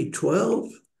 2012,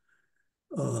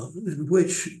 in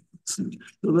which the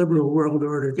liberal world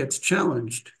order gets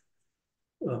challenged.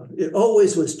 It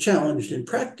always was challenged in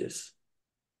practice,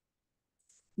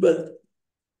 but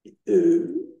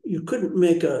you couldn't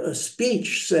make a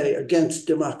speech, say, against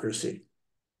democracy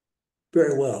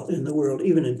very well in the world.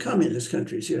 Even in communist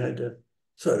countries, you had to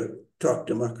sort of talk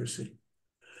democracy.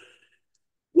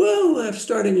 Well,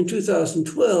 starting in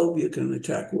 2012, you can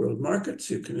attack world markets,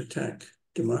 you can attack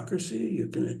democracy, you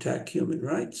can attack human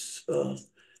rights. So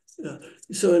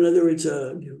in other words,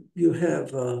 you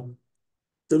have the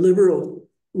liberal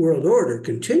world order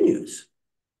continues.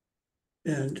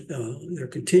 And there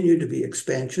continue to be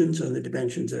expansions on the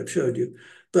dimensions I've showed you.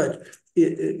 But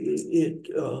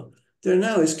there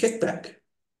now is kickback.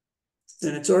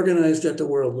 And it's organized at the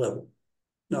world level,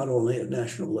 not only at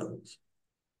national levels.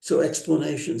 So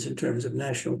explanations in terms of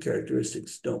national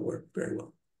characteristics don't work very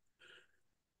well.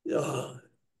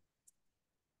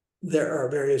 There are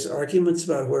various arguments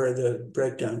about where the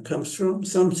breakdown comes from.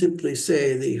 Some simply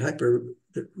say the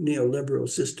neoliberal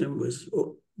system was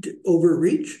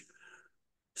overreach.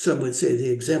 Some would say the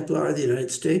exemplar, the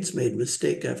United States, made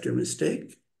mistake after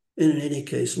mistake, and in any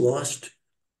case lost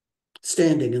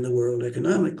standing in the world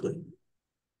economically.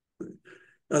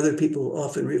 Other people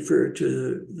often refer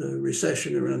to the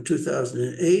recession around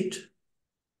 2008.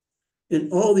 In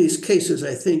all these cases,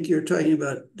 I think you're talking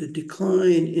about the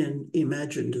decline in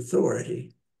imagined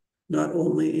authority, not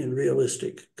only in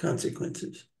realistic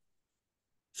consequences.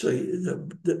 So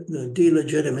the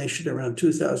delegitimation around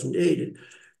 2008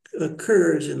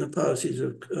 occurs in the policies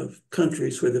of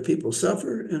countries where the people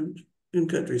suffer and in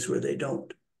countries where they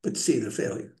don't, but see the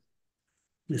failure.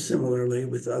 And similarly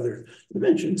with other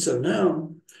dimensions. So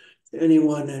now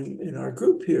anyone in our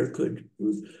group here could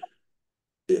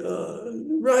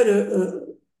write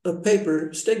a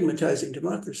paper stigmatizing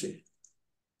democracy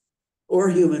or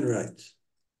human rights,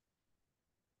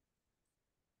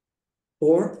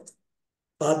 or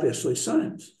obviously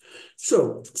science.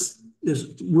 So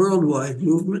there's worldwide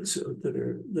movements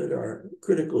that are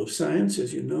critical of science,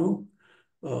 as you know.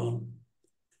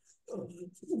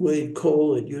 Wade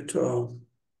Cole at Utah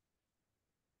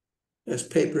has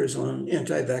papers on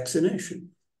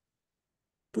anti-vaccination,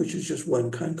 which is just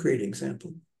one concrete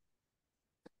example.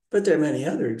 But there are many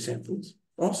other examples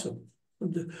also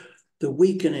of the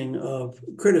weakening of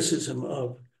criticism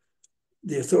of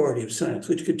the authority of science,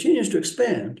 which continues to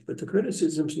expand, but the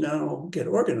criticisms now get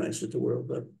organized at the world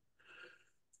level.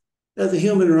 At the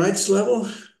human rights level,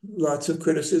 lots of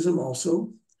criticism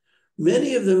also.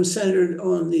 Many of them centered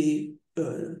on the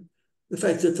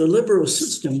fact that the liberal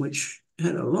system, which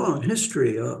had a long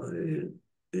history of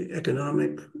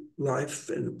economic life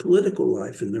and political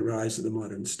life in the rise of the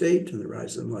modern state and the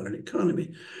rise of the modern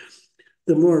economy,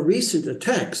 the more recent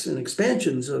attacks and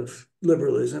expansions of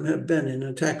liberalism have been in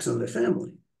attacks on the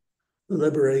family, the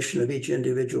liberation of each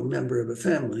individual member of a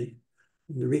family,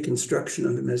 and the reconstruction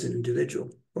of them as an individual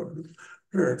or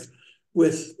her,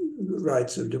 with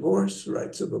rights of divorce,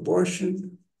 rights of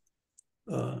abortion,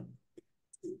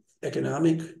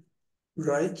 economic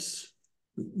rights,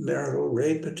 marital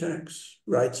rape attacks,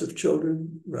 rights of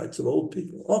children, rights of old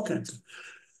people, all kinds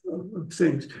of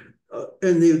things.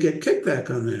 And you get kickback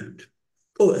on that.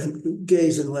 Oh, and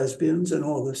gays and lesbians and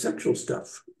all the sexual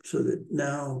stuff. So that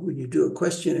now when you do a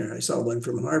questionnaire, I saw one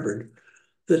from Harvard,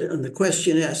 that on the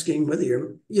question asking whether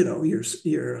are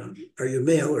you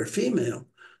male or female,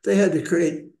 they had to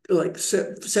create like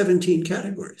 17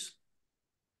 categories,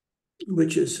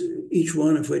 which is each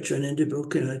one of which an individual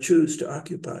can choose to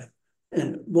occupy,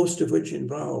 and most of which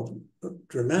involve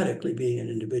dramatically being an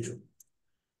individual.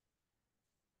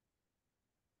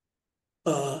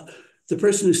 The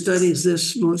person who studies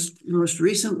this most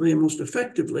recently and most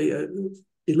effectively,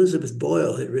 Elizabeth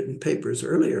Boyle had written papers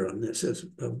earlier on this as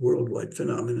a worldwide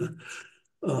phenomena.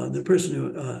 The person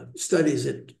who studies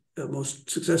it most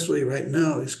successfully right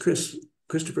now is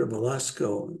Christopher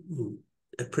Velasco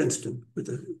at Princeton, with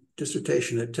a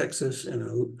dissertation at Texas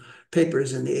and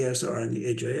papers in the ASR and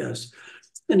the AJS.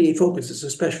 And he focuses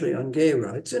especially on gay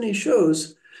rights. And he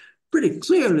shows pretty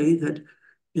clearly that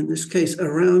in this case,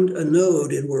 around a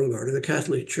node in world order, the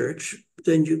Catholic Church,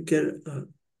 then you get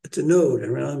it's a node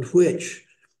around which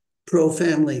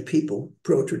pro-family people,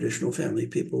 pro-traditional family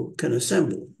people can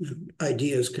assemble,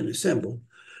 ideas can assemble.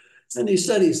 And he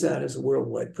studies that as a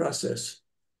worldwide process.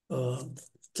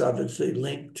 It's obviously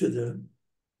linked to the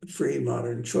free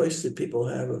modern choice that people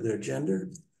have of their gender,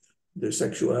 their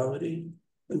sexuality,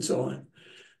 and so on.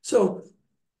 So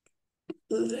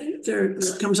there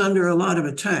comes under a lot of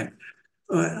attack.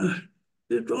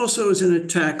 It also is an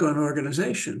attack on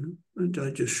organization. And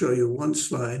I'll just show you one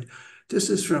slide. This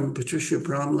is from Patricia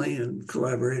Bromley and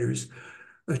collaborators,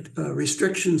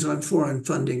 restrictions on foreign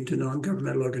funding to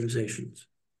non-governmental organizations,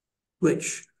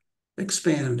 which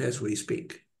expand as we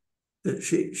speak.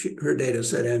 Her data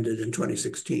set ended in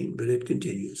 2016, but it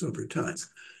continues over time.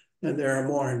 And there are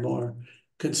more and more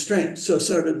constraints. So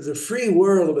sort of the free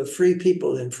world of free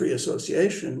people and free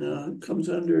association comes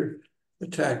under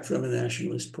attack from a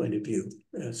nationalist point of view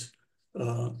as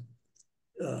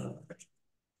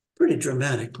pretty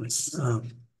dramatically.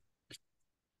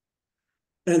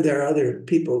 And there are other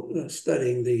people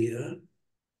studying the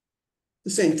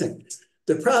same thing.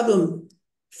 The problem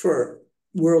for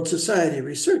world society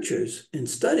researchers in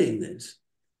studying this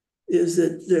is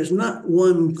that there's not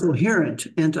one coherent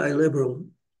anti-liberal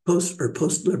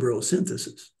post-liberal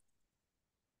synthesis.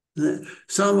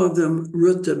 Some of them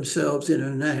root themselves in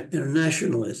a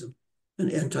nationalism, an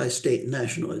anti-state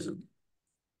nationalism.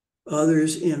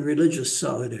 Others in religious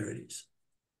solidarities.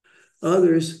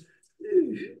 Others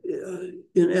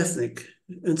in ethnic,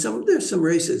 and there's some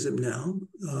racism now,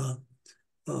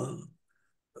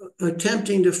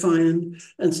 attempting to find,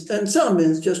 and some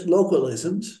is just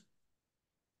localisms,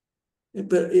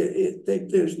 but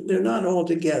they're not all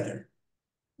together.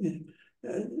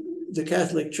 The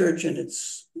Catholic Church and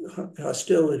its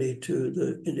hostility to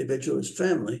the individualist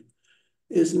family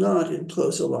is not in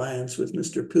close alliance with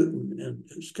Mr. Putin and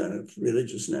his kind of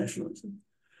religious nationalism.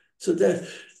 So that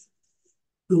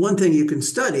the one thing you can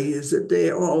study is that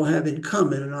they all have in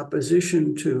common an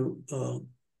opposition to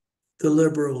the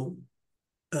liberal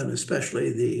and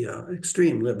especially the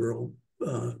extreme liberal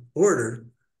order,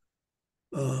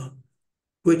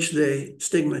 which they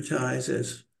stigmatize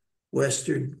as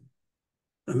Western,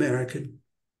 American,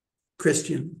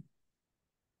 Christian,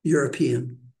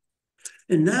 European.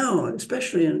 And now,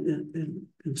 especially in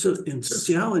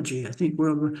sociology, I think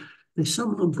they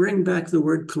somehow bring back the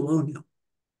word colonial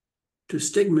to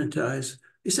stigmatize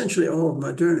essentially all of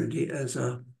modernity as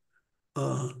a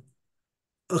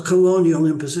colonial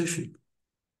imposition.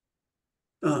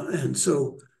 And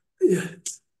so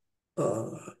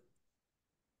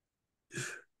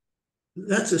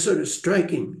that's a sort of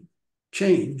striking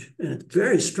change, and it's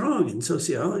very strong in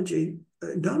sociology,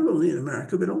 not only in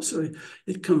America, but also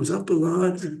it comes up a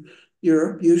lot in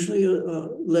Europe, usually a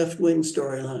left-wing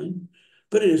storyline.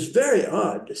 But it is very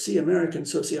odd to see American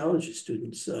sociology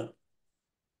students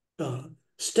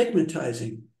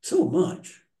stigmatizing so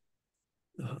much.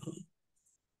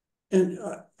 And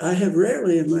I have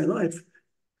rarely in my life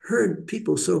heard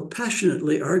people so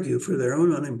passionately argue for their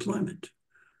own unemployment.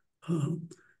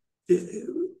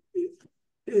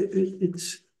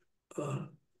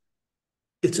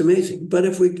 It's amazing. But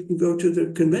if we go to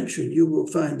the convention, you will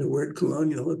find the word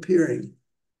colonial appearing.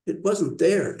 It wasn't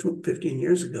there 15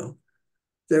 years ago.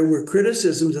 There were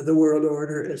criticisms of the world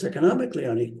order as economically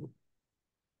unequal.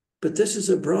 But this is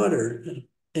a broader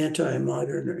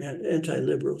anti-modern or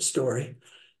anti-liberal story.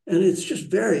 And it's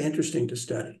just very interesting to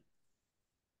study.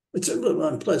 It's a little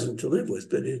unpleasant to live with,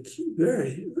 but it's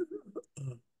very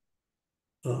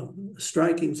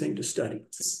striking thing to study.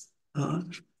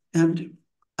 And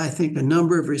I think a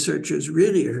number of researchers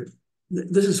really are,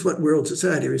 this is what World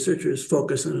Society researchers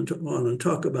focus on and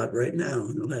talk about right now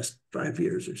in the last 5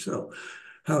 years or so,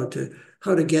 how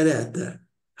to get at that,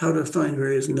 how to find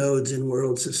various nodes in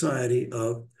world society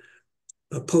of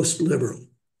a post-liberal.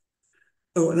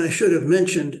 Oh, and I should have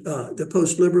mentioned the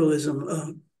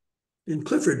post-liberalism, and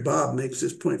Clifford Bob makes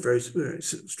this point very, very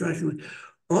strikingly,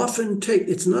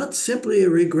 it's not simply a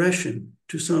regression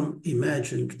to some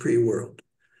imagined pre-world.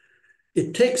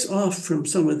 It takes off from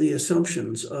some of the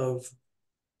assumptions of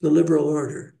the liberal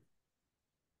order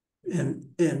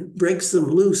and breaks them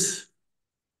loose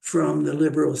from the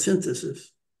liberal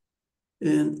synthesis.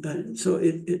 And so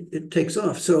it takes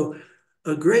off. So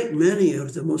a great many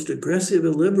of the most aggressive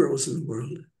illiberals in the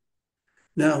world,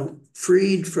 now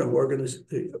freed from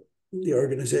the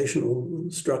organizational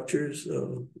structures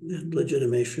and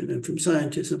legitimation and from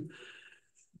scientism,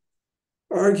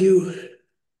 argue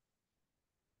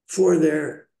for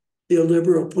their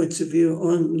illiberal points of view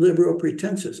on liberal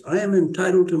pretenses. I am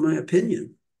entitled to my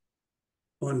opinion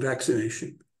on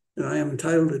vaccination, and I am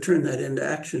entitled to turn that into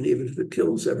action even if it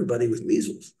kills everybody with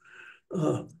measles.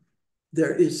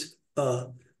 There is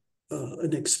an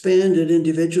expanded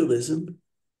individualism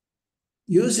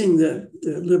using the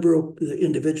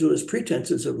individualist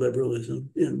pretenses of liberalism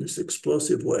in this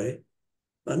explosive way,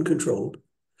 uncontrolled.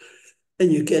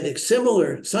 And you get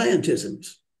similar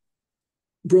scientisms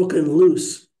broken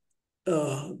loose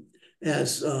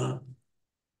as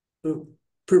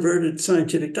perverted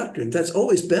scientific doctrine. That's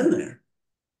always been there,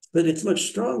 but it's much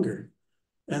stronger.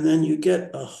 And then you get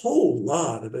a whole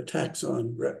lot of attacks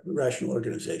on rational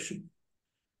organization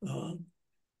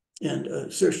and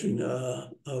assertion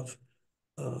of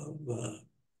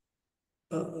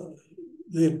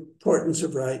the importance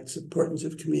of rights, importance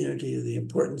of community, the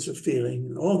importance of feeling,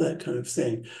 and all that kind of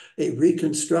thing. A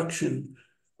reconstruction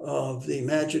of the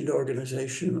imagined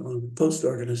organization on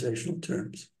post-organizational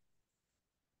terms.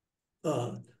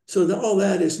 So all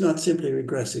that is not simply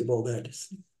regressive, all that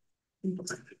is.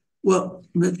 Well,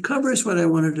 that covers what I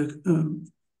wanted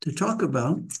to talk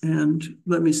about, and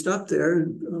let me stop there,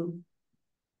 and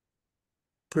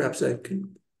perhaps I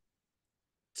can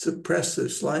suppress the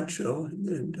slideshow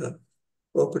and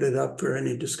open it up for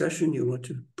any discussion you want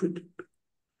to put.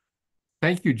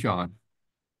 Thank you, John.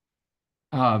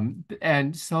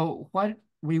 And so what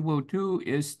we will do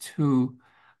is to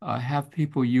have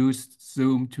people use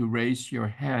Zoom to raise your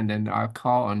hand, and I'll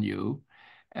call on you,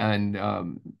 and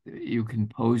you can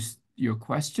pose your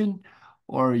question,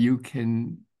 or you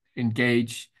can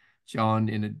engage John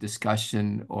in a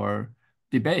discussion or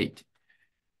debate.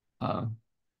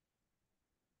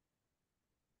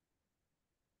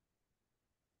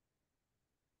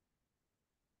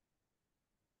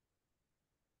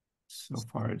 So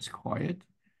far, it's quiet.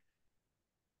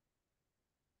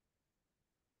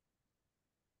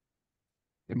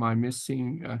 Am I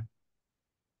missing?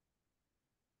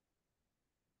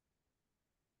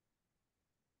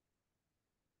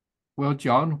 Well,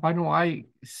 John, why don't I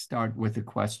start with a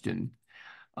question?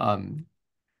 In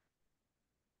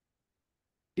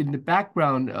the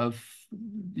background of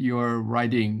your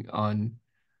writing on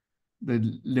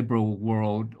the liberal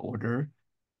world order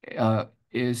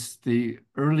is the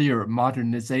earlier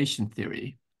modernization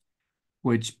theory,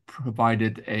 which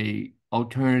provided an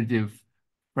alternative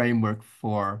framework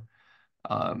for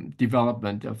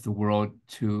development of the world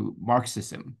to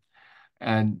Marxism.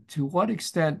 And to what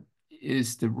extent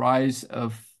is the rise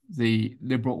of the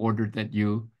liberal order that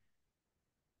you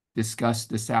discussed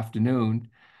this afternoon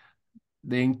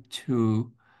linked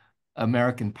to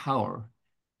American power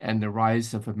and the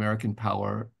rise of American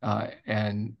power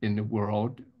and in the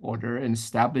world order, and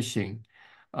establishing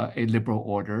a liberal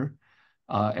order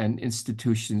and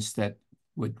institutions that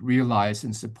would realize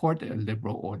and support a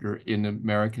liberal order in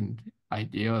American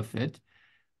idea of it?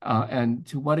 And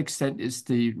to what extent is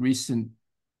the recent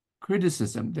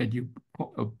criticism that you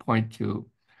point to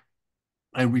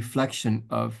a reflection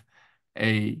of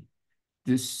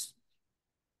this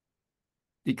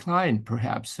decline,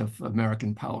 perhaps, of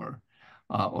American power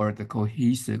or the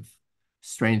cohesive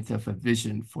strength of a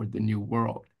vision for the new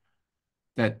world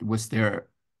that was there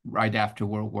right after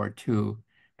World War II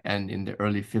and in the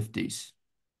early 50s?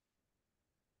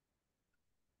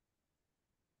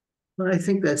 I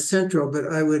think that's central, but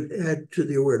I would add to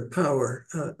the word power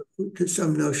to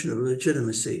some notion of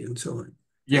legitimacy and so on.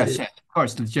 Yes, yes, of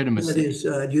course, legitimacy. That is,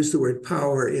 I'd use the word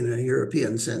power in a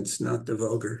European sense, not the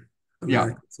vulgar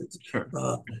American sense. Sure.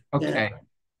 Okay.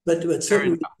 But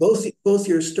certainly both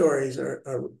your stories are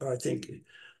I think,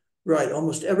 right.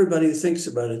 Almost everybody who thinks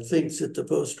about it thinks that the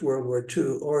post-World War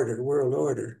II world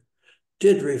order,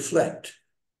 did reflect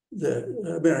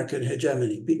the American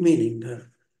hegemony, meaning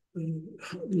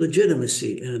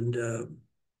legitimacy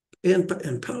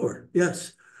and power.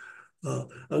 Yes.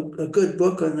 A good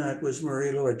book on that was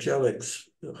Marie Lord Jellick's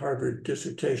Harvard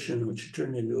dissertation, which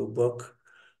turned into a book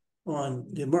on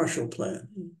the Marshall Plan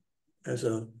as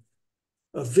a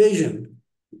vision,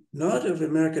 not of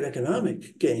American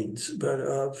economic gains, but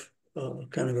of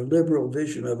kind of a liberal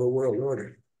vision of a world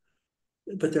order.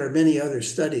 But there are many other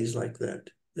studies like that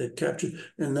capture.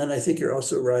 And then I think you're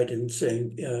also right in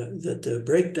saying that the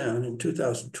breakdown in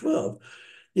 2012,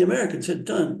 the Americans had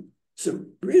done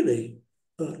some really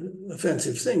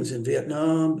offensive things in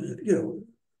Vietnam,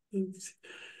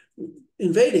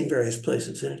 invading various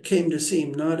places. And it came to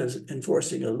seem not as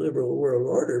enforcing a liberal world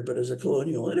order, but as a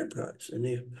colonial enterprise and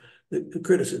the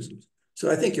criticisms. So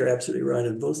I think you're absolutely right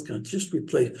on both counts. Just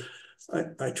replace.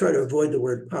 I try to avoid the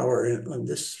word power on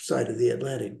this side of the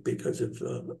Atlantic because of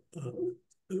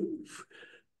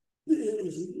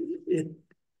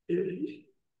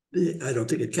I don't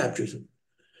think it captures it.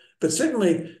 But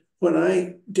certainly when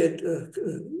I did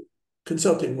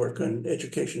consulting work on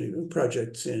education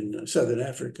projects in Southern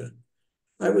Africa,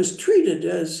 I was treated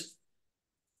as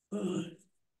a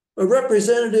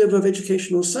representative of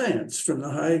educational science from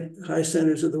the high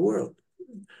centers of the world.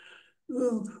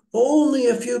 Only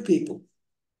a few people,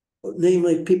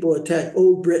 namely people attached,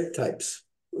 old Brit types,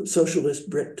 socialist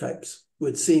Brit types,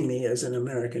 would see me as an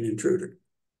American intruder.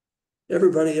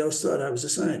 Everybody else thought I was a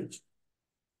scientist.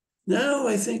 Now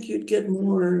I think you'd get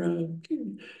more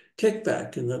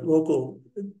kickback in the local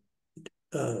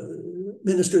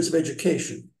ministers of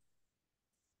education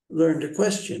learn to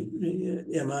question,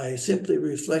 am I simply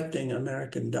reflecting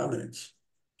American dominance?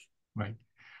 Right.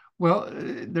 Well,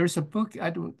 there's a book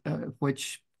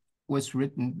which was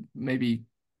written maybe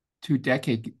two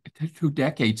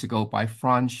decades ago by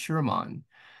Franz Schumann,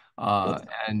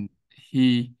 and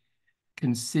he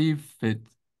conceived it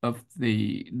of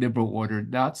the liberal order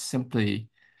not simply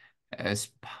as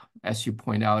you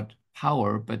point out,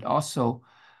 power, but also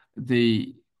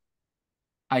the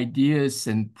ideas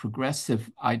and progressive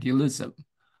idealism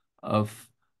of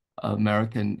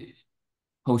American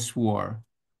post-war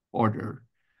order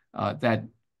that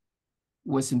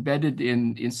was embedded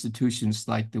in institutions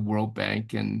like the World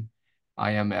Bank and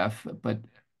IMF,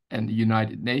 and the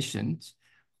United Nations,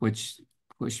 which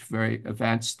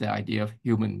advanced the idea of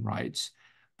human rights.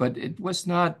 But it was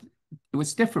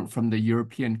different from the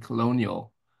European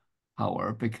colonial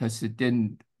power because it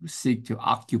didn't seek to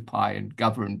occupy and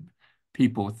govern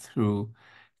people through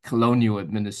colonial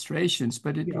administrations,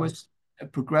 but it was a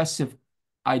progressive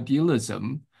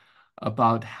idealism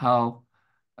about how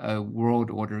a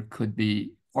world order could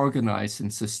be organized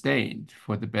and sustained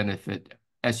for the benefit,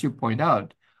 as you point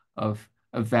out, of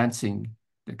advancing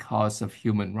the cause of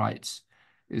human rights.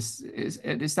 Is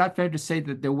that fair to say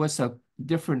that there was a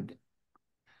different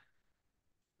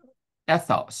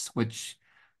ethos which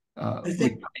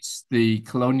replaced the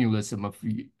colonialism of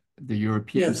the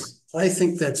Europeans? Yes, I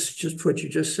think that's just what you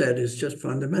just said is just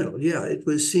fundamental. Yeah, it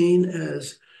was seen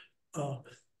as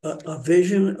a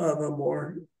vision of a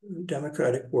more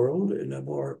democratic world, and a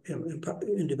more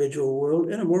individual world,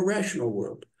 and a more rational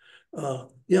world.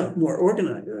 Yeah, more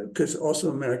organized, because also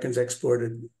Americans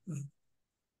exported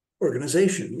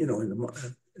organization, in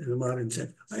the modern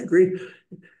sense. I agree.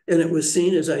 And it was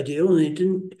seen as ideal,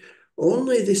 and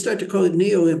they started to call it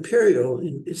neo-imperial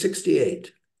in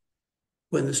 68,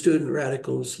 when the student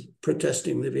radicals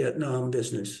protesting the Vietnam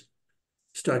business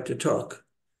start to talk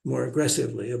more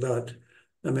aggressively about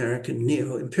American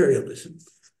neo-imperialism,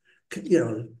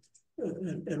 and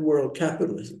world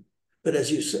capitalism. But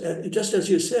just as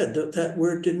you said, that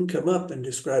word didn't come up in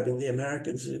describing the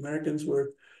Americans. The Americans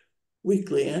were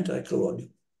weakly anti-colonial.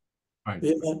 Right.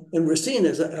 And we're seen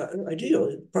as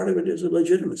ideal. Part of it is a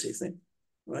legitimacy thing.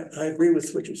 Right? I agree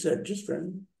with what you said, just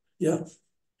friend. Yeah.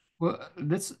 Well,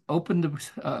 let's open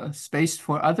the space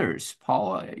for others.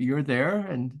 Paul, you're there,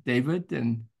 and David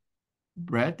and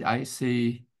Brett, I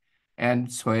see, and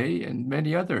Cui and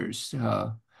many others,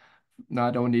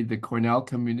 not only the Cornell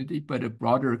community, but a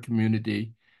broader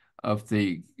community of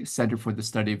the Center for the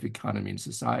Study of Economy and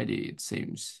Society, it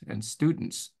seems, and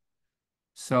students.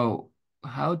 So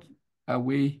how are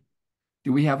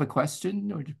do we have a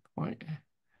question or point?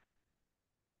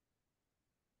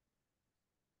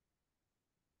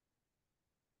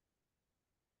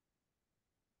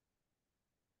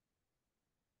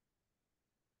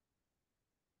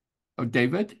 Oh,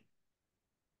 David?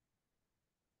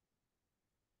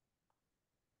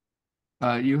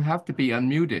 You have to be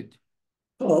unmuted.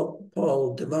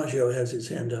 Paul DiMaggio has his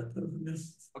hand up.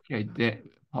 Okay,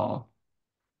 Paul.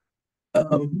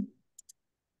 Um,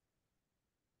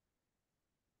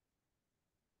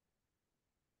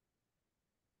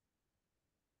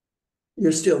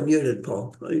 You're still muted,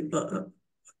 Paul.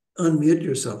 Unmute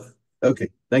yourself. okay,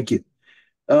 thank you.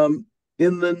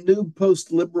 In the new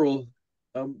post-liberal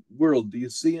world, do you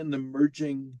see an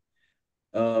emerging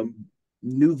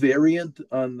new variant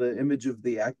on the image of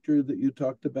the actor that you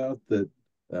talked about that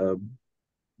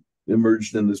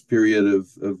emerged in this period of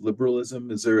liberalism?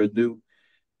 Is there a new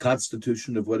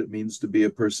constitution of what it means to be a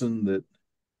person that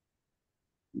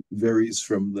varies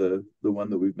from the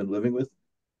one that we've been living with?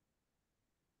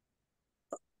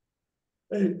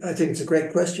 I think it's a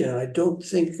great question. I don't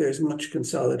think there's much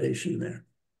consolidation there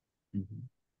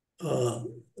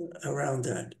around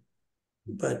that.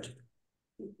 But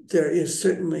there is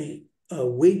certainly a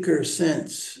weaker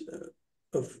sense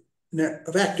of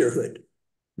actorhood.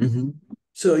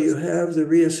 So you have the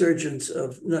resurgence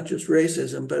of not just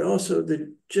racism, but also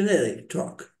the genetic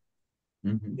talk,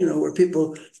 where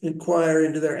people inquire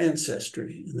into their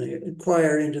ancestry and they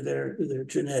inquire into their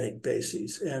genetic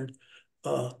bases. And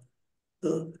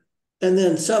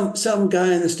then some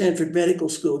guy in the Stanford Medical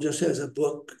School just has a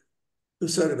book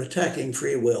sort of attacking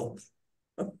free will.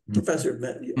 A professor,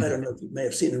 I don't know if you may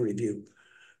have seen a review,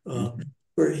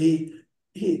 where he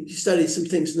studies some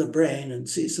things in the brain and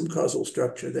sees some causal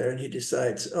structure there, and he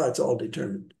decides, oh, it's all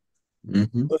determined.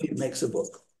 So he makes a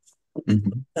book.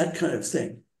 That kind of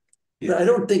thing. Yeah. But I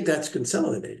don't think that's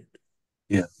consolidated.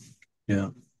 Yeah.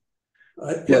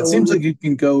 It seems like it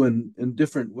can go in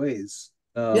different ways.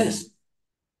 Yes.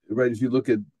 Right. If you look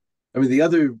at, the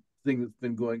other thing that's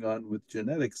been going on with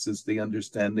genetics is the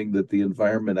understanding that the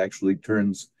environment actually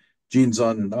turns genes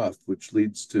on and off, which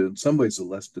leads to, in some ways, a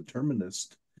less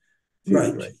determinist view,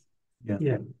 right?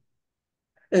 Yeah.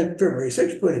 And from a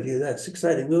research point of view, that's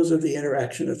exciting. Those are the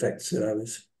interaction effects that I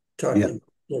was talking about,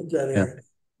 that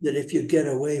if you get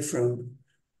away from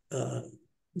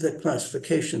the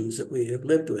classifications that we have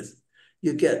lived with,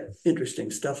 you get interesting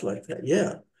stuff like that.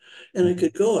 Yeah. And it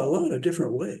could go a lot of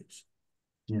different ways.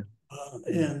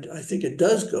 And I think it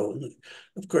does go.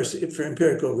 Of course, for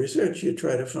empirical research, you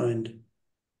try to find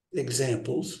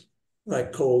examples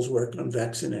like Cole's work on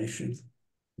vaccination.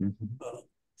 And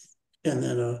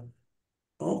then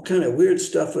all kind of weird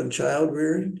stuff on child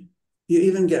rearing. You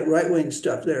even get right-wing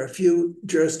stuff. There are a few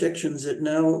jurisdictions that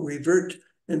now revert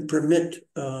and permit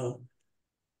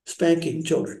spanking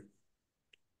children.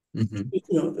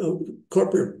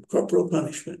 Corporal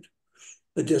punishment.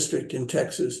 A district in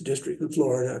Texas, a district in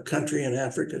Florida, a country in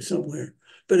Africa somewhere.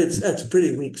 But that's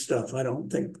pretty weak stuff. I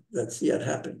don't think that's yet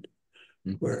happened.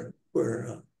 But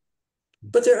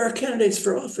there are candidates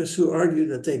for office who argue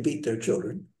that they beat their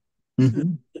children.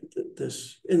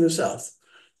 This in the South.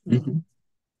 I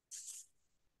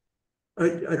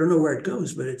don't know where it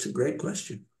goes, but it's a great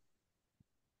question.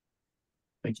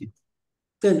 Thank you.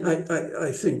 Then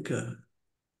I think the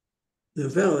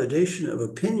validation of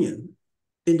opinion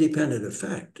independent of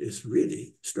fact is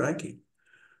really striking.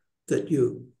 That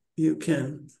you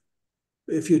can,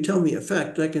 if you tell me a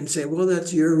fact, I can say, well,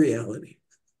 that's your reality.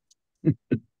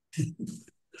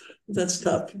 That's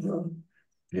tough. And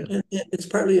it's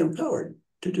partly empowered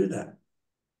to do that.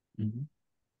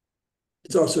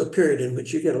 It's also a period in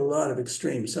which you get a lot of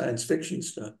extreme science fiction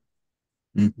stuff.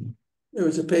 There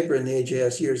was a paper in the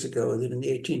AJS years ago that in the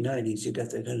 1890s, you got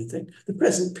that kind of thing. The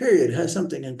present period has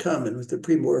something in common with the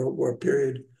pre-World War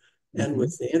period and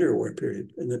with the interwar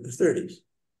period in the 30s.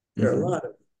 There are a lot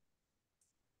of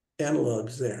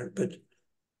analogs there, but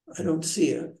I don't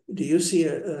see do you see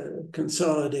a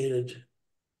consolidated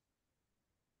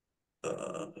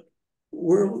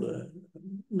world?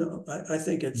 No, I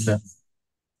think it's... No.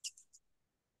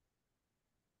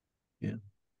 Yeah.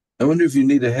 I wonder if you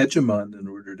need a hegemon in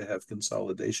order to have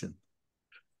consolidation.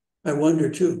 I wonder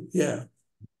too, yeah.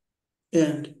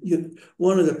 And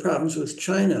one of the problems with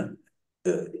China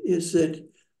is that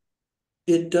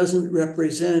it doesn't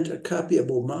represent a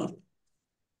copyable model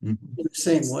in the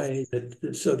same way that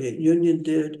the Soviet Union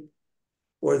did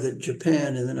or that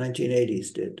Japan in the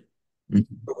 1980s did.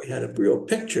 Where we had a real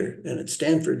picture, and at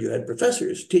Stanford you had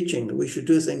professors teaching that we should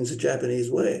do things the Japanese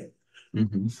way.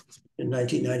 In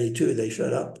 1992 they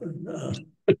shut up. And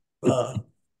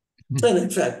in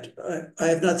fact, I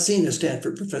have not seen a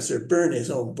Stanford professor burn his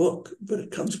own book, but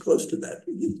it comes close to that.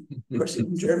 Of course,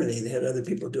 in Germany, they had other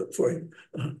people do it for him.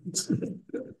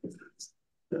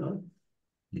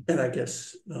 And I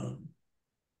guess, and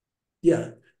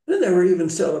there were even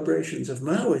celebrations of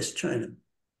Maoist China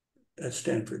at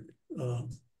Stanford.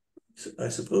 I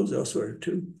suppose elsewhere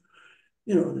too.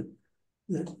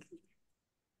 That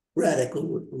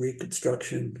radical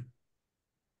reconstruction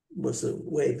was the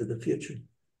wave of the future.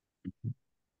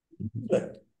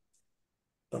 But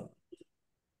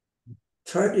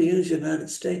it's hard to use the United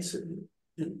States. And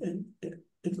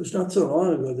it was not so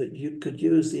long ago that you could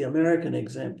use the American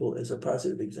example as a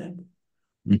positive example.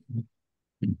 Mhm.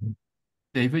 Mhm.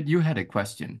 David, you had a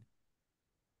question.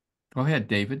 Go ahead,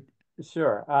 David.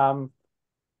 Sure.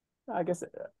 I guess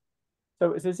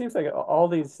so. It seems like all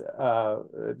these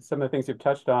some of the things you've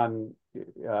touched on,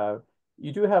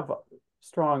 you do have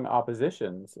strong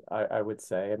oppositions, I would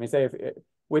say. I mean, say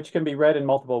which can be read in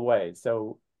multiple ways.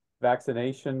 So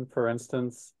vaccination, for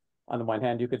instance, on the one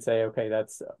hand, you could say, okay,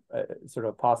 that's sort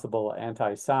of possible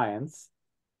anti-science.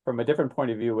 From a different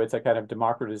point of view, it's a kind of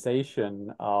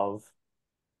democratization of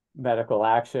medical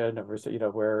action, you know,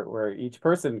 where each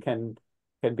person can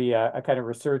be a kind of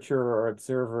researcher or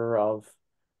observer of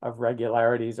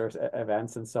regularities or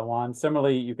events and so on.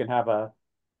 Similarly, you can have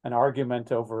an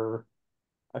argument over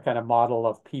a kind of model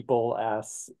of people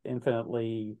as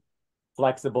infinitely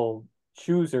flexible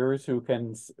choosers who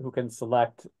can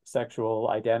select sexual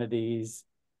identities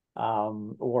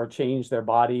or change their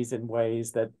bodies in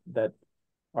ways that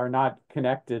are not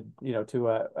connected, you know,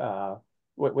 to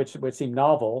which seem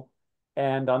novel.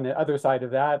 And on the other side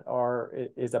of that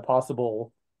is a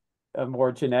possible a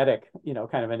more genetic, you know,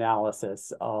 kind of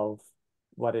analysis of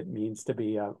what it means to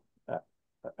be a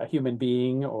human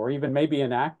being, or even maybe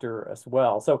an actor as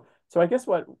well. So I guess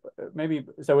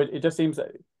it just seems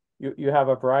that you have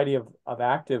a variety of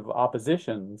active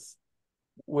oppositions,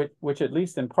 which at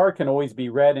least in part can always be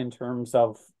read in terms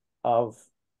of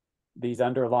these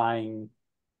underlying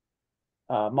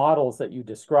models that you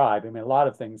describe. I mean, a lot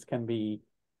of things can be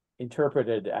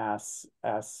interpreted as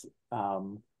at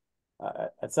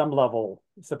some level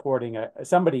supporting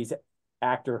somebody's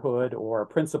actorhood or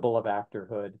principle of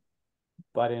actorhood,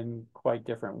 but in quite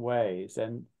different ways.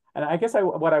 And I guess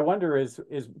what I wonder is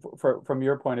from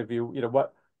your point of view, you know,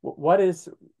 what is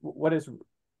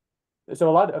so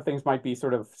a lot of things might be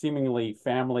sort of seemingly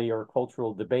family or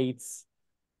cultural debates,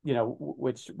 you know,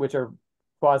 which are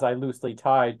quasi loosely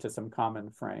tied to some common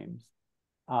frames.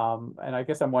 And I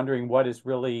guess I'm wondering what is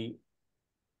really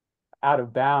out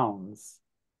of bounds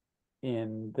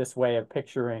in this way of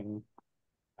picturing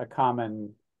a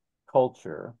common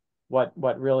culture.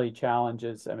 What really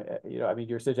challenges? I mean, you know, I mean,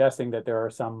 you're suggesting that there are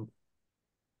some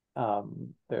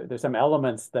there's some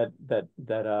elements that that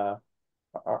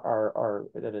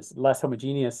is less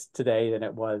homogeneous today than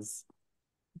it was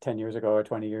 10 years ago or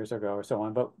 20 years ago or so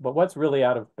on. But what's really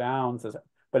out of bounds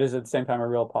but is at the same time a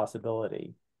real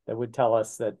possibility that would tell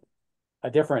us that a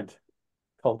different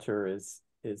culture is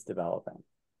developing.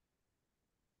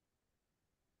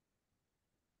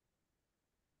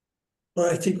 Well,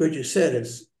 I think what you said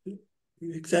is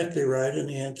exactly right. And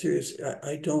the answer is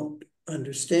I don't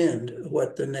understand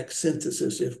what the next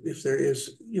synthesis, if there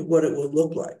is, what it will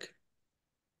look like.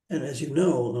 And as you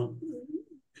know,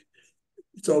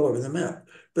 it's all over the map.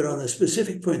 But on the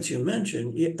specific points you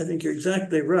mentioned, I think you're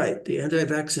exactly right. The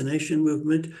anti-vaccination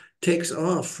movement takes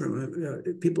off from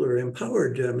people are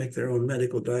empowered to make their own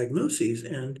medical diagnoses,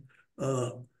 and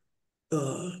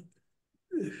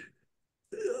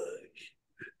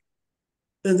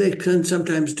they can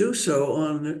sometimes do so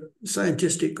on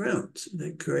scientific grounds.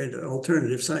 They create an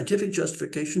alternative scientific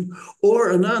justification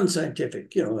or a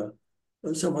non-scientific, you know,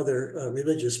 some other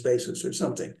religious basis or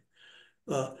something.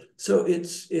 So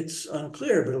it's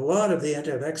unclear, but a lot of the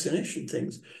anti-vaccination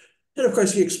things, and of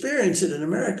course you experience it in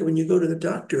America when you go to the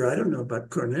doctor. I don't know about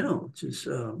Cornell,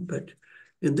 but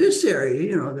in this area,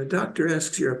 you know, the doctor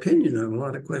asks your opinion on a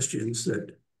lot of questions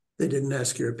that they didn't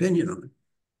ask your opinion on.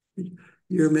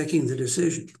 You're making the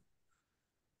decision.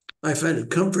 I find it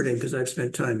comforting because I've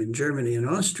spent time in Germany and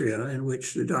Austria, in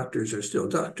which the doctors are still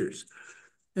doctors,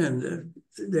 and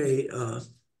they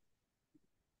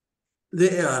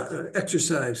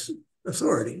exercise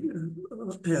authority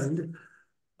and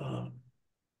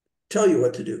tell you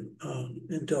what to do,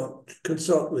 and don't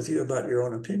consult with you about your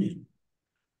own opinion.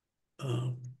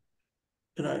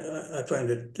 And I find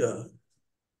it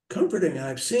comforting.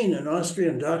 I've seen an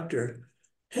Austrian doctor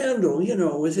handle, you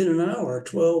know, within an hour,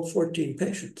 12, 14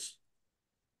 patients,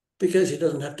 because he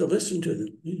doesn't have to listen to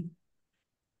them.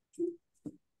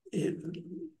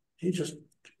 He just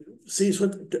sees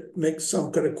makes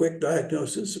some kind of quick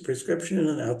diagnosis, a prescription,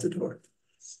 and out the door.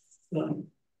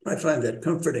 I find that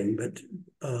comforting, but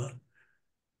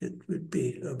it would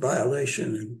be a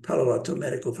violation in Palo Alto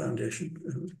Medical Foundation.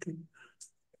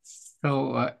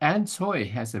 So Anne Choi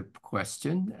has a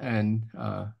question, and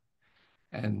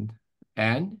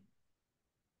Anne.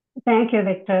 Thank you,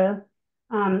 Victor.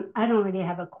 I don't really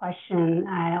have a question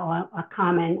or a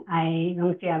comment. I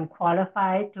don't think I'm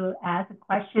qualified to ask a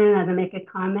question or to make a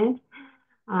comment.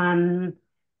 I'm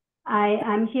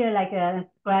here like a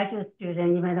graduate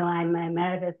student, even though I'm a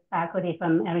emeritus faculty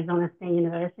from Arizona State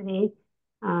University,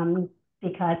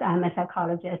 because I'm a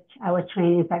psychologist. I was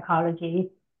trained in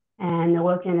psychology and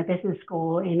worked in a business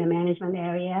school in the management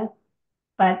area.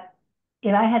 But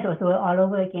if I had to do it all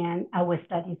over again, I would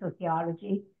study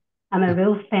sociology. I'm a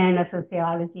real fan of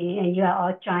sociology, and you are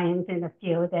all giants in the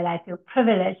field that I feel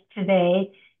privileged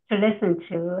today to listen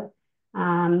to.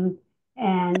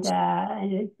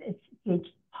 It's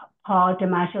Paul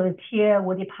Damasio is here,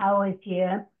 Woody Powell is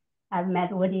here. I've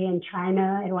met Woody in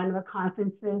China at one of the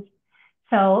conferences.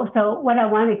 So what I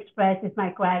want to express is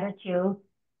my gratitude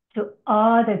to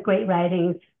all the great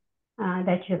writings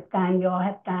that you've done, you all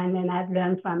have done, and I've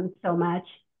learned from so much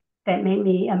that made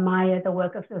me admire the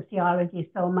work of sociology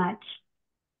so much.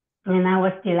 And I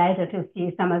was delighted to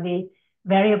see some of the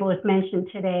variables mentioned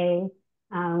today,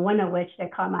 one of which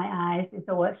that caught my eyes is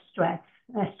the word stress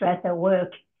at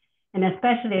work, and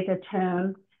especially the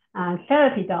term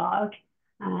therapy dog.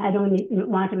 I don't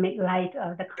want to make light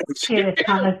of the serious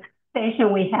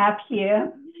conversation we have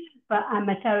here, but I'm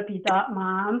a therapy dog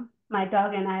mom. My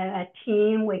dog and I are a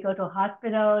team. We go to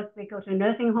hospitals, we go to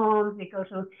nursing homes, we go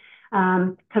to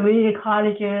community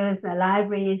colleges,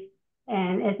 libraries,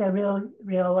 and it's a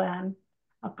real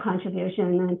a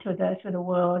contribution to the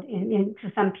world,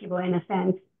 to some people in a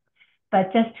sense.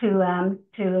 But just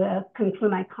to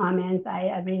conclude my comments,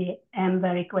 I really am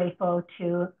very grateful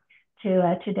to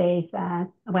today's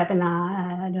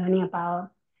webinar, learning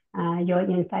about your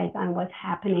insights on what's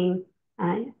happening,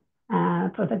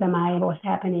 Professor Meyer, what's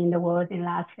happening in the world in the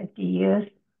last 50 years.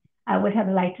 I would have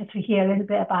liked to hear a little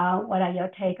bit about what are your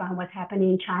take on what's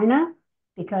happening in China,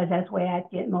 because that's where I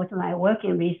did most of my work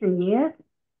in recent years.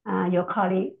 Your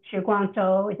colleague Xu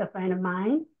Guangzhou is a friend of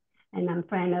mine, and I'm a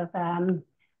friend of Yan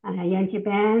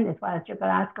Jiban as well as Joe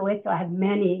Galaskowitz. So I have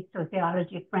many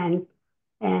sociology friends,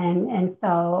 and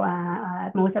so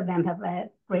most of them have a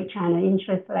great China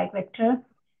interest like Victor.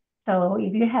 So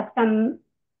if you have some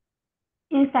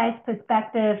insights,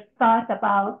 perspectives, thoughts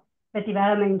about the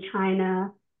development in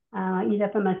China, either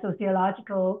from a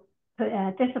sociological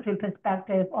discipline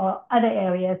perspective or other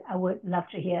areas, I would love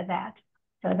to hear that.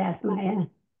 So that's my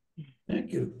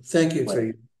Thank you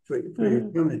for your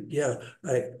comment. Yeah,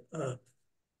 let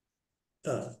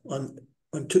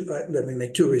me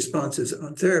make two responses.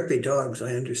 On therapy dogs,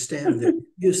 I understand their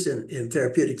use in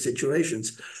therapeutic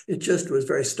situations. It just was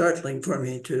very startling for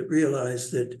me to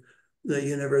realize that the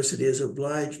university is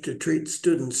obliged to treat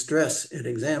student stress at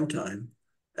exam time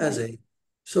as a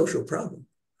social problem.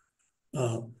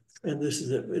 And this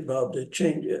is involved a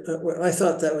change. I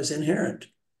thought that was inherent.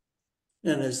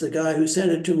 And as the guy who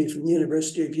sent it to me from the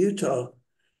University of Utah,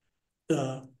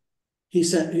 he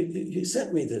sent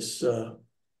me this, and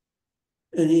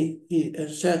he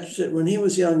attached it. When he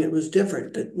was young, it was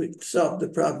different, that we solved the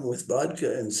problem with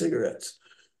vodka and cigarettes.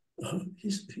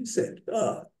 He said,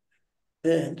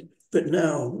 but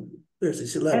now there's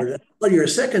this elaborate. Well, your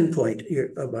second point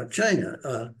here about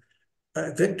China,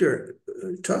 Victor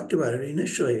talked about it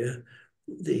initially,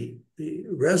 the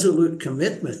resolute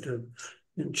commitment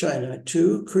in China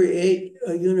to create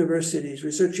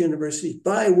research universities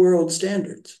by world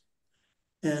standards.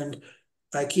 And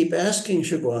I keep asking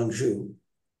Xu Guangzhou,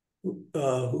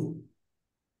 who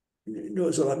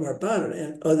knows a lot more about it,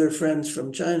 and other friends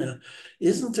from China,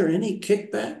 isn't there any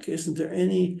kickback? Isn't there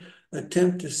any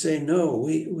attempt to say, no,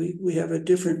 we have a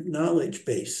different knowledge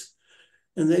base?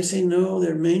 And they say, no,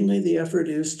 mainly the effort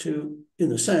is to, in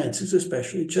the sciences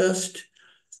especially, just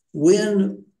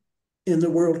win in the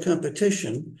world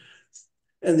competition.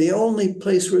 And the only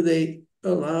place where they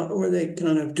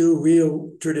kind of do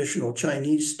real traditional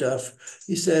Chinese stuff,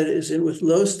 he said, is with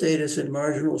low status and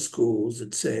marginal schools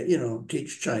that say,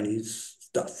 teach Chinese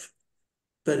stuff.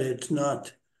 But it's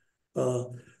not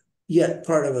yet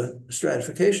part of a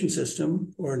stratification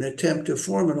system or an attempt to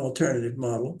form an alternative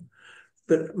model.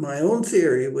 But my own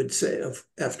theory would say,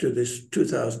 after this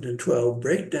 2012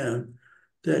 breakdown,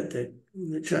 that the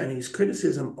Chinese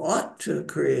criticism ought to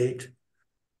create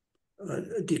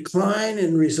a decline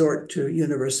in resort to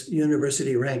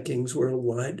university rankings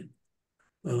worldwide,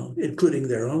 including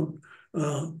their own.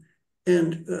 But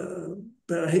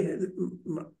I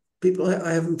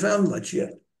haven't found much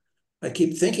yet. I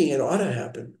keep thinking it ought to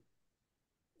happen,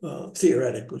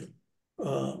 theoretically,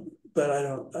 but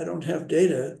I don't have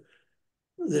data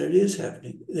that it is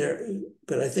happening there.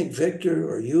 But I think Victor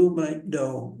or you might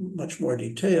know much more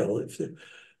detail if the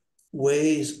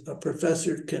ways a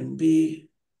professor can be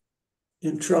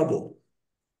in trouble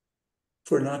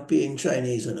for not being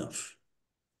Chinese enough?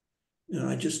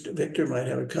 Victor might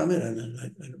have a comment on that. I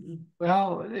don't know.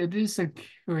 Well, it is a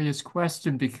curious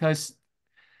question because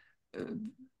uh,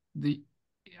 the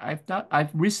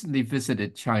I've recently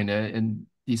visited China in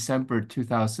December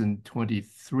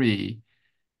 2023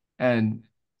 and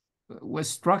was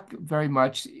struck very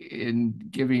much in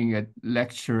giving a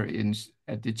lecture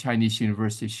at the Chinese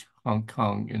University of Hong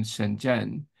Kong in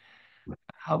Shenzhen,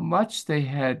 how much they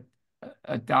had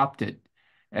adopted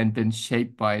and been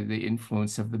shaped by the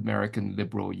influence of the American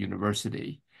liberal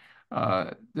university.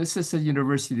 This is a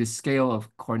university the scale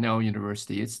of Cornell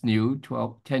University. It's new,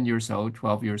 10 years old,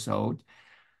 12 years old.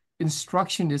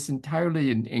 Instruction is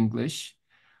entirely in English.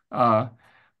 On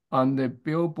the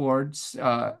billboards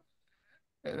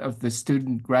of the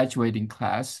student graduating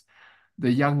class,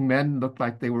 the young men looked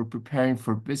like they were preparing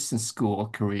for business school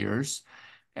careers,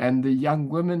 and the young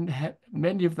women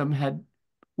many of them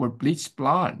were bleached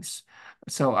blondes.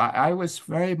 So I was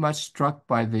very much struck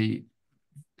by the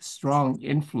strong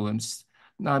influence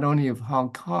not only of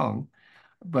Hong Kong,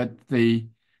 but the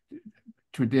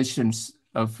traditions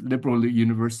of liberal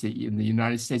university in the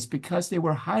United States because they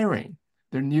were hiring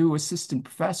their new assistant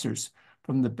professors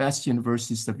from the best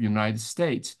universities of the United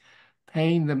States,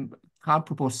 paying them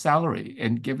comparable salary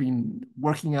and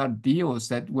working out deals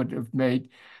that would have made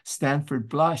Stanford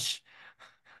blush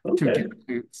to Okay. get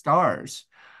to stars.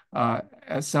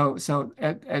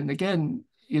 And again,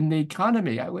 in the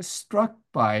economy, I was struck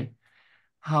by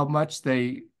how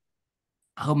many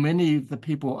of the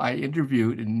people I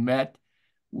interviewed and met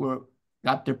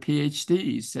got their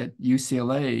PhDs at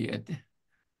UCLA, at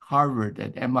Harvard,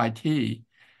 at MIT,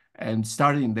 and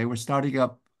they were starting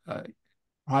up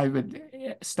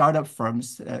private startup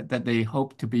firms that they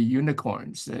hope to be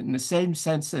unicorns in the same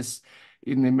sense as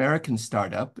in the American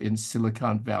startup in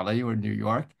Silicon Valley or New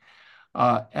York.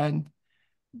 And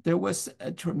there was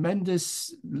a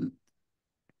tremendous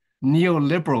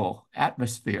neoliberal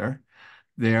atmosphere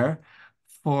there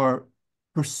for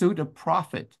pursuit of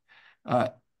profit.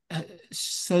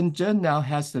 Shenzhen now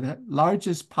has the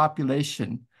largest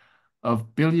population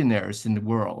of billionaires in the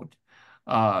world.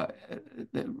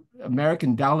 The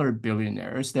American dollar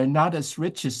billionaires, they're not as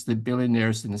rich as the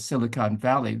billionaires in the Silicon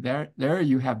Valley. There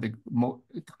you have the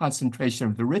concentration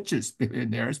of the richest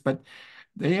billionaires, but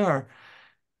they are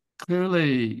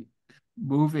clearly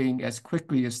moving as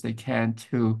quickly as they can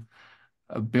to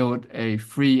build a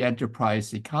free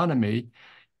enterprise economy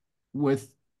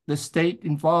with the state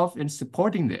involved in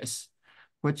supporting this,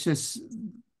 which is,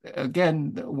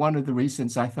 again, one of the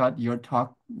reasons I thought your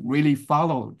talk really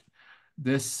followed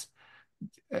this,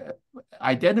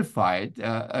 identified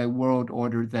a world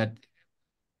order that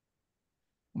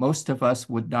most of us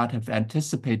would not have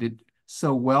anticipated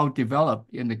so well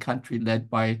developed in a country led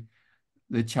by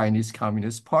the Chinese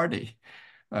Communist Party.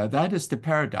 That is the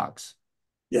paradox.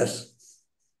 Yes.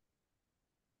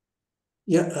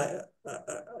 Yeah,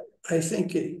 I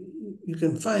think you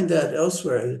can find that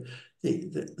elsewhere.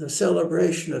 The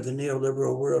celebration of the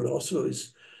neoliberal world also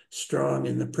is strong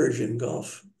in the Persian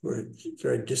Gulf, where it's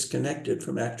very disconnected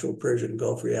from actual Persian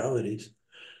Gulf realities.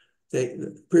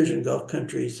 The Persian Gulf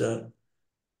countries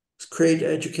create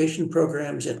education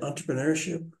programs in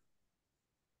entrepreneurship.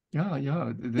 Yeah.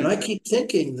 And I keep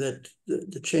thinking that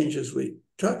the changes we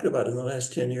talked about in the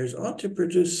last 10 years ought to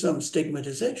produce some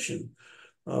stigmatization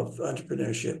of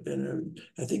entrepreneurship. And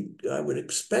I think I would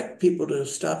expect people to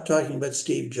stop talking about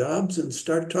Steve Jobs and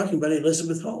start talking about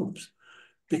Elizabeth Holmes,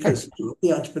 because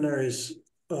the entrepreneur is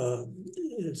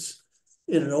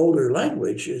in an older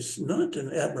language is not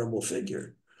an admirable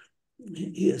figure.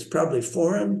 He is probably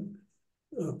foreign,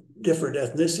 different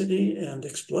ethnicity, and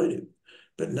exploited.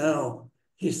 But now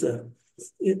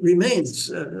it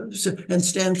remains, and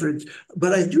Stanford,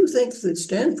 but I do think that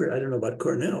Stanford, I don't know about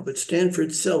Cornell, but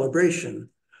Stanford's celebration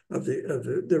of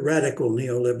the radical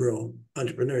neoliberal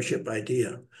entrepreneurship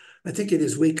idea, I think it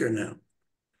is weaker now.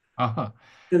 Uh-huh.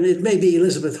 And it may be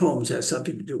Elizabeth Holmes has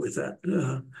something to do with that.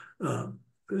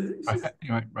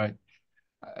 Right.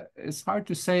 It's hard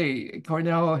to say.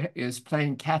 Cornell is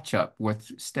playing catch up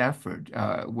with Stanford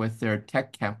with their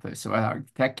tech campus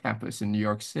in New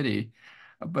York City.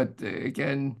 But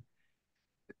again,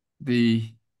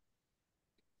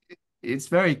 it's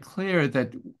very clear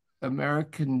that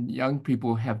American young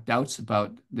people have doubts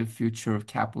about the future of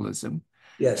capitalism.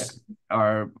 Yes.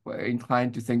 Are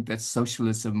inclined to think that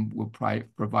socialism will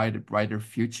provide a brighter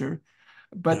future.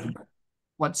 But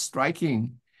what's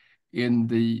striking in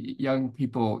the young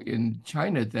people in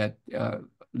China that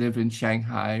live in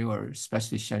Shanghai or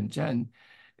especially Shenzhen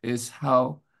is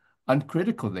how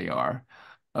uncritical they are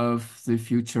of the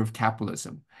future of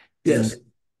capitalism. Yes.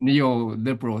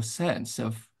 neoliberal sense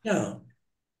of Yeah.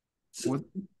 So what.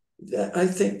 I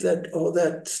think that all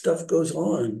that stuff goes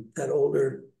on, that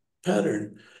older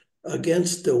pattern,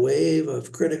 against the wave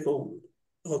of critical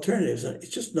alternatives. It's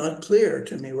just not clear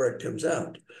to me where it comes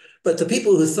out. But the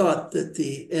people who thought that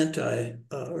the anti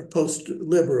or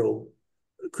post-liberal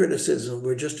criticism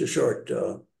were just a short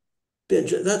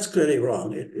binge, that's clearly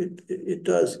wrong. It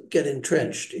does get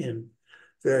entrenched in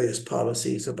various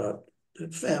policies about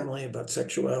family, about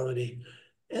sexuality,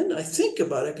 and I think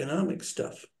about economic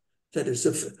stuff. That is,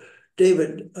 if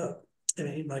David, I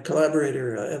mean, my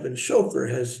collaborator, Evan Schofer,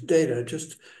 has data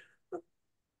just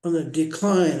on the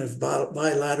decline of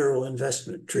bilateral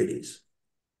investment treaties,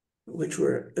 which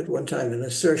were at one time an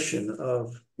assertion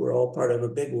of we're all part of a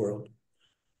big world,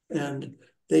 and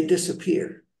they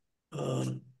disappear.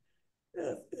 And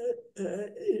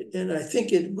I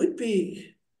think it would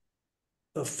be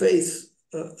a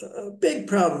big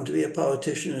problem to be a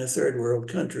politician in a third world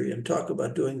country and talk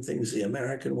about doing things the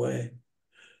American way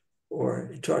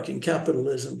or talking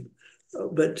capitalism.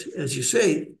 But as you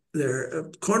say, there are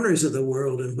corners of the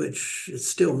world in which it's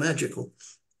still magical.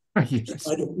 Yes.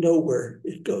 I don't know where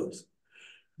it goes.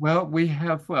 Well, we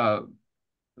have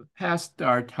past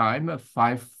our time of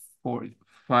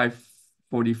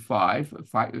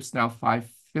 5:45. It's now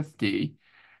 5:50.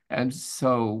 And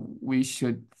so we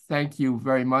should thank you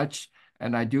very much.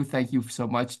 And I do thank you so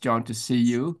much, John, to see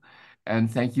you. And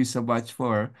thank you so much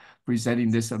for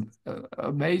presenting this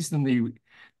amazingly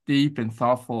deep and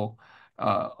thoughtful,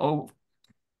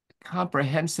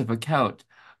 comprehensive account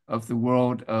of the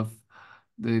world of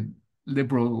the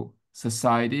liberal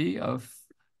society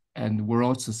and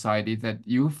world society that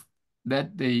you've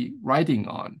led the writing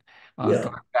on, Yeah.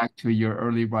 going back to your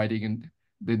early writing in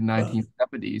the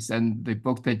 1970s, and the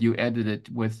book that you edited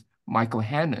with Michael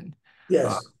Hannon,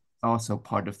 Yes. also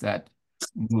part of that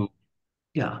move.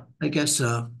 Yeah, I guess.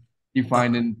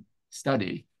 Define and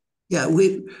study. Yeah,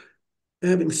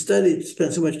 having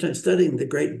spent so much time studying the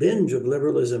great binge of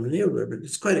liberalism and neoliberalism,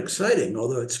 it's quite exciting,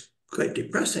 although it's quite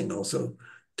depressing also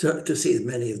to see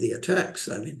many of the attacks.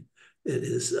 I mean, it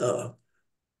is,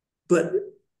 but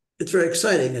it's very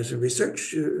exciting as a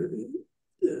researcher.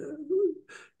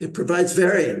 It provides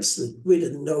variance that we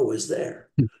didn't know was there.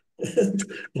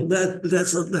 And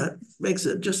that makes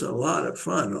it just a lot of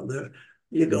fun.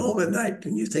 You go home at night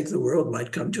and you think the world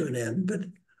might come to an end, but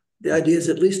the idea is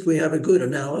at least we have a good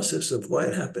analysis of why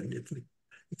it happened. If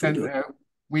we do it.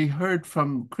 We heard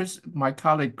from my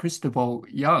colleague Christopher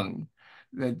Young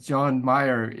that John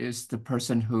Meyer is the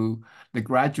person who the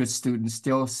graduate students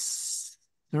still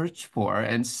search for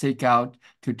and seek out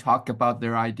to talk about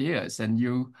their ideas. And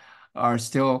you are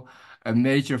still a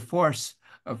major force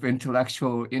of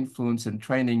intellectual influence and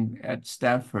training at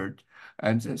Stanford.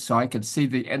 And so I can see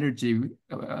the energy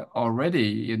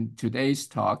already in today's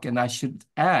talk. And I should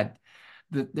add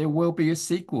that there will be a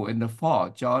sequel in the fall.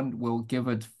 John will give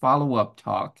a follow-up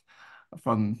talk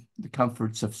from the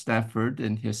comforts of Stanford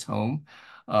in his home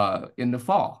in the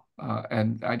fall.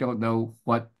 And I don't know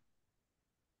what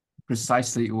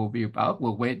precisely it will be about.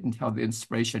 We'll wait until the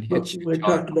inspiration hits you. We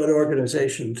talked about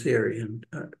organization theory and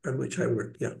on which I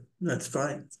work. Yeah, that's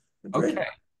fine. Great.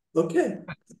 Okay. Okay.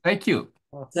 Thank you.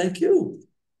 Thank you.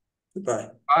 Goodbye.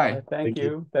 Bye. Thank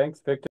you. Thanks, Victor.